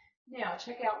done. Now,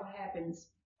 check out what happens.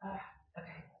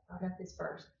 Okay, I got this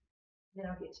first. Then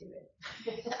I'll get to it.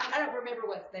 I don't remember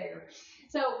what's there.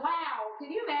 So, wow,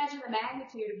 can you imagine the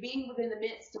magnitude of being within the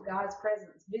midst of God's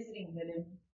presence, visiting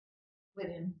with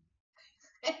Him?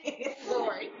 It's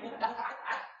glory.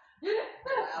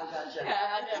 Wow, gotcha.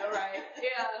 Yeah, I know, right?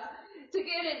 Yeah. To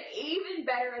get an even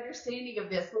better understanding of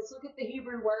this, let's look at the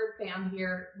Hebrew word found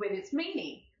here with its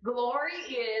meaning. Glory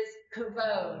is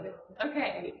kavod.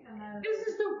 Okay. This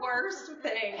is the worst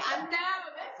thing. I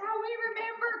know. That's how we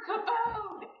remember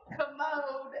kavod.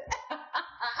 Commode.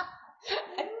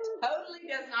 It totally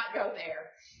does not go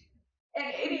there.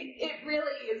 And it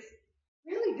really is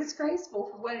really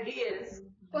disgraceful for what it is.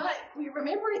 But we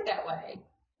remember it that way.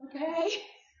 Okay?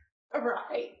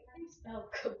 Right. How do you spell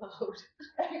commode?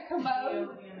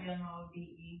 Commode.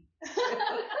 C-O-M-M-O-D-E.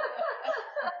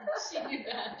 She knew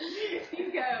that.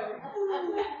 You go.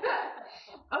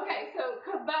 Okay, so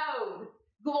kavod.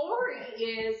 Glory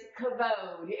is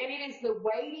kavod, and it is the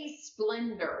weighty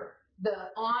splendor, the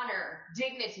honor,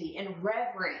 dignity, and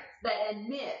reverence that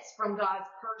emits from God's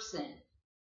person.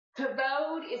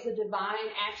 Kavod is a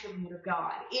divine attribute of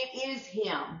God. It is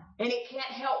Him, and it can't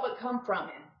help but come from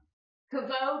Him.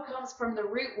 Kavod comes from the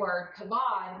root word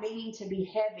kavod, meaning to be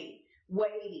heavy,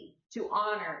 weighty, to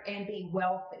honor, and be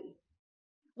wealthy.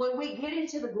 When we get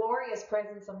into the glorious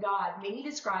presence of God, many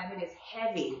describe it as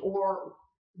heavy or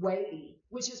weighty,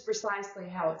 which is precisely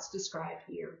how it's described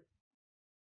here.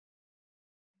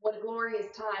 What a glorious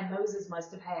time Moses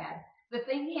must have had. The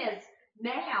thing is,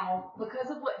 now, because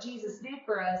of what Jesus did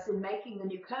for us in making the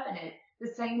new covenant,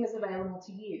 the same is available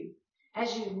to you.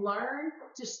 As you learn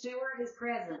to steward His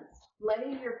presence,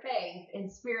 letting your faith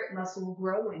and spirit muscle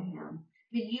grow in Him,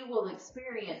 then you will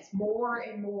experience more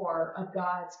and more of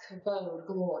God's kavod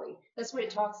glory. That's what it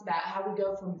talks about, how we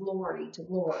go from glory to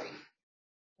glory.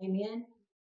 Amen?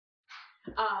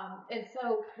 And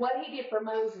so what He did for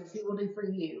Moses, He will do for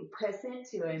you. Press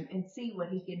into Him and see what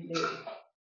He can do.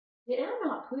 Did I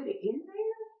not put it in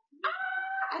there?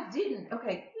 I didn't.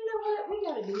 Okay, you know what? We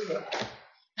got to do that.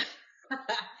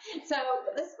 So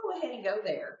let's go ahead and go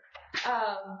there.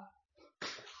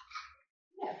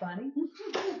 Isn't that funny?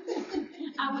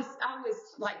 I was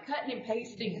like cutting and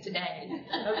pasting today.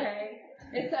 Okay,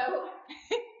 and so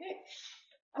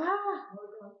that's why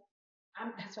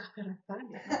I'm gonna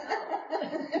find it.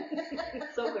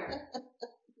 Somewhere.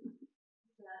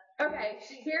 Okay,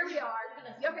 here we are.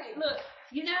 Okay, look,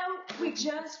 you know, we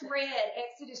just read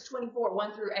Exodus 24,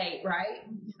 1 through 8, right?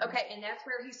 Okay, and that's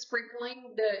where He's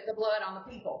sprinkling the blood on the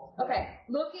people. Okay,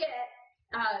 look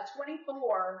at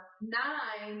 24,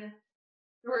 9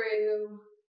 through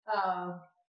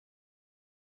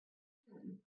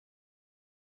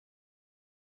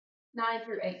 9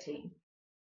 through 18.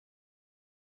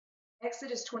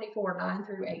 Exodus 24, 9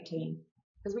 through 18.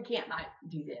 Because we can't not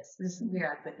do this. This is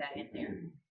where I put that in there.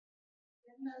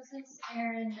 Then Moses,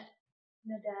 Aaron,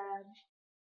 Nadab,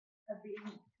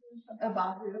 Abihu.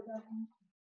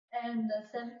 and the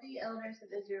 70 elders of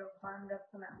Israel climbed up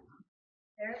the mountain.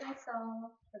 There they saw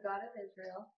the God of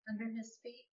Israel. Under His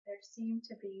feet there seemed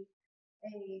to be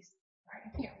sorry, I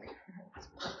can't read from this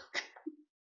book.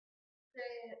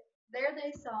 There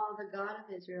they saw the God of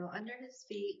Israel. Under His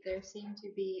feet there seemed to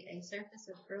be a surface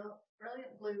of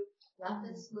brilliant blue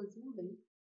lapis lazuli,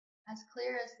 as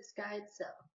clear as the sky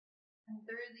itself. And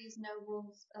though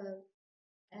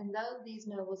these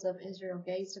nobles of Israel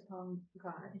gazed upon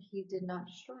God, he did not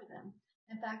destroy them.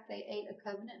 In fact, they ate a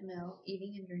covenant meal,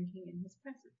 eating and drinking in his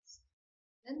presence.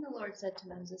 Then the Lord said to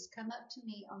Moses, "Come up to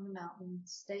me on the mountain,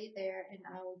 stay there, and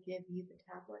I will give you the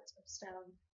tablets of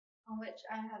stone on which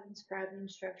I have inscribed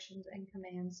instructions and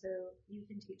commands so you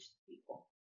can teach the people."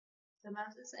 So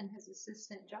Moses and his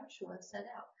assistant Joshua set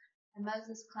out, and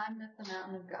Moses climbed up the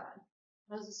mountain of God.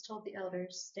 Moses told the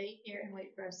elders, "Stay here and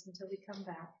wait for us until we come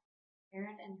back.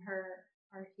 Aaron and Hur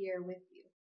are here with you.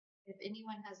 If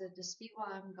anyone has a dispute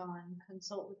while I'm gone,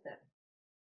 consult with them."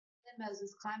 Then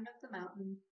Moses climbed up the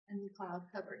mountain, and the cloud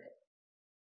covered it.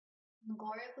 And the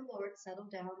glory of the Lord settled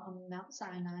down on Mount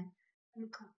Sinai,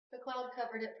 and the cloud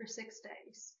covered it for 6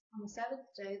 days. On the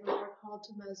seventh day, the Lord called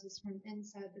to Moses from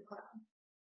inside the cloud.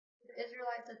 To the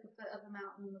Israelites at the foot of the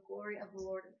mountain, the glory of the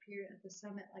Lord appeared at the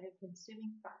summit like a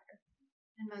consuming fire.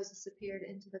 And Moses appeared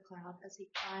into the cloud as he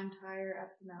climbed higher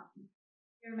up the mountain.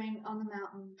 He remained on the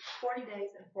mountain 40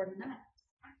 days and 40 nights.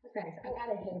 Okay, I got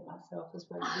ahead of myself is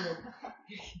what I did.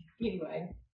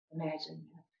 Anyway, imagine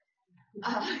that.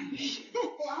 Well, I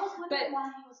was wondering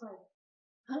why he was like,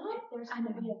 Huh? if there's I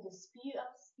going to know. be a dispute.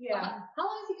 Yeah. How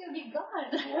long is he going to be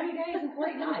gone? 40 days and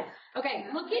 40 nights. Okay,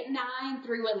 look at 9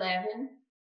 through 11,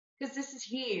 because this is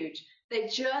huge. They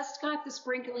just got the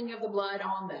sprinkling of the blood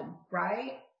on them,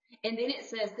 right? And then it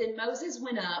says, then Moses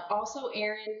went up, also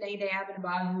Aaron, Nadab, and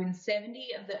Abihu, and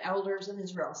 70 of the elders of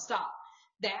Israel. Stop.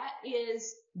 That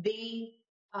is the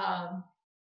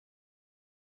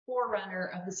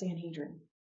forerunner of the Sanhedrin.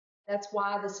 That's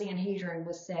why the Sanhedrin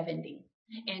was 70.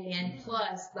 And then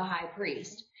plus the high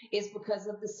priest is because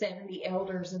of the 70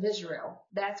 elders of Israel.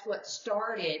 That's what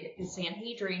started the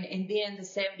Sanhedrin. And then the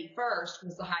 71st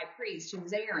was the high priest, who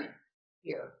was Aaron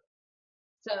here.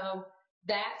 So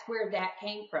that's where that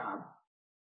came from.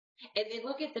 And then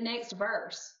look at the next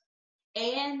verse.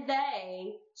 And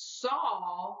they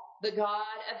saw the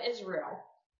God of Israel.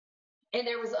 And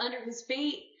there was under his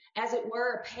feet, as it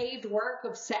were, a paved work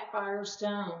of sapphire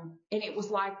stone, and it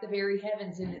was like the very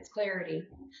heavens in its clarity.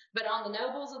 But on the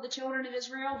nobles of the children of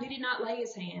Israel, he did not lay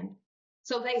his hand.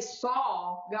 So they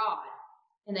saw God,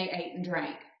 and they ate and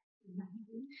drank.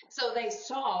 So they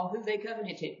saw who they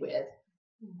covenanted with.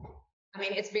 I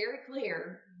mean, it's very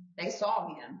clear they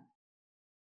saw him.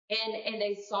 And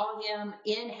they saw him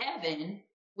in heaven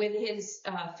with his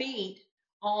feet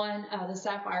on the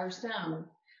sapphire stone.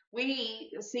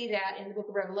 We see that in the book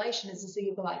of Revelation as a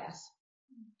sea of glass.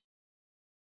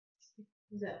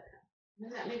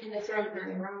 Does that mean in the throne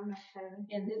room?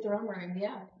 In the throne room,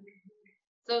 yeah.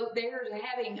 So they're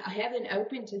having a heaven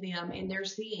open to them, and they're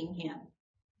seeing him.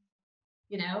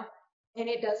 You know? And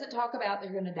it doesn't talk about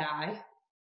they're going to die,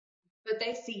 but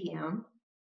they see him.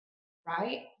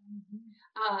 Right?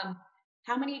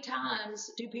 How many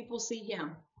times do people see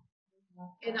him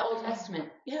in the Old Testament?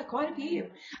 Yeah, quite a few.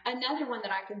 Another one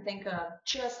that I can think of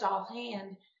just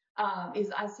offhand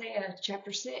is Isaiah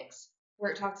chapter 6,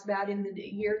 where it talks about in the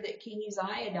year that King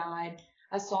Uzziah died,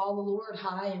 I saw the Lord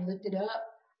high and lifted up,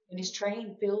 and his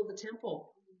train filled the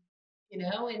temple. You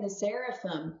know, and the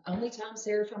seraphim, only time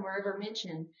seraphim were ever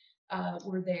mentioned,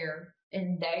 were there,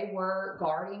 and they were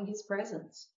guarding his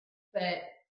presence. But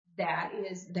that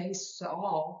is, they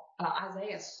saw,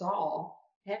 Isaiah saw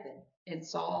heaven and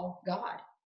saw God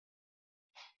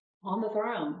on the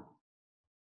throne.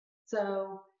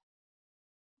 So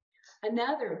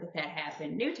another that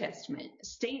happened, New Testament,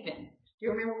 Stephen. Do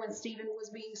you remember when Stephen was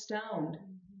being stoned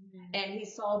and he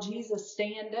saw Jesus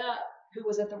stand up, who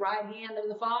was at the right hand of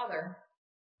the Father,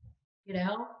 you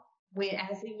know,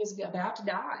 as he was about to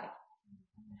die.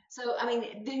 So, I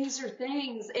mean, these are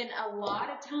things, and a lot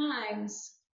of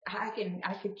times, I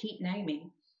could keep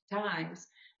naming times,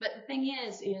 but the thing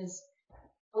is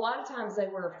a lot of times they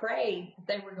were afraid that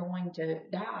they were going to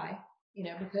die, you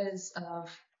know, because of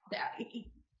that.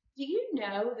 Do you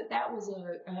know that was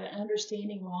an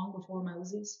understanding long before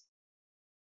Moses?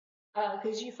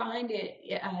 Because you find it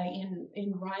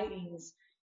in writings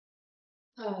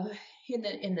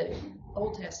in the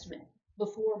Old Testament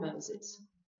before Moses,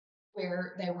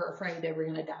 where they were afraid they were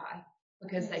going to die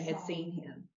because they had seen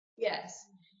him. Yes.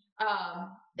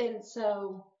 And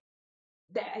so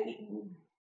that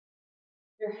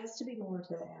there has to be more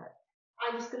to that.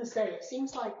 I was going to say, it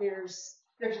seems like there's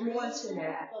more to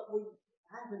that, but we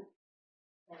haven't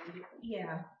found it.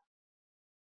 Yeah.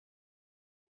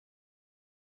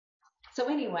 So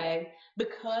anyway,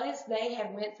 because they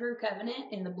had went through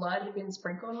covenant and the blood had been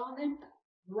sprinkled on them,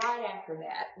 right after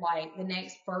that, like the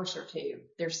next verse or two,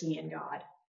 they're seeing God.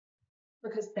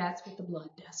 Because that's what the blood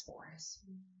does for us.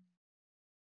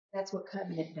 That's what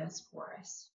covenant does for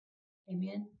us.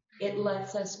 Amen. It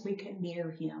lets us, we can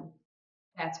near him.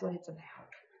 That's what it's about.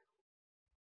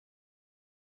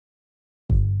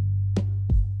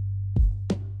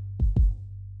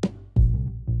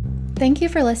 Thank you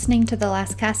for listening to the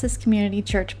Las Casas Community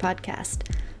Church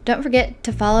podcast. Don't forget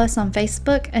to follow us on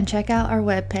Facebook and check out our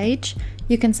webpage.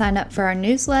 You can sign up for our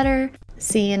newsletter,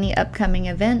 see any upcoming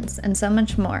events, and so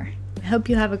much more. I hope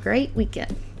you have a great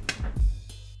weekend.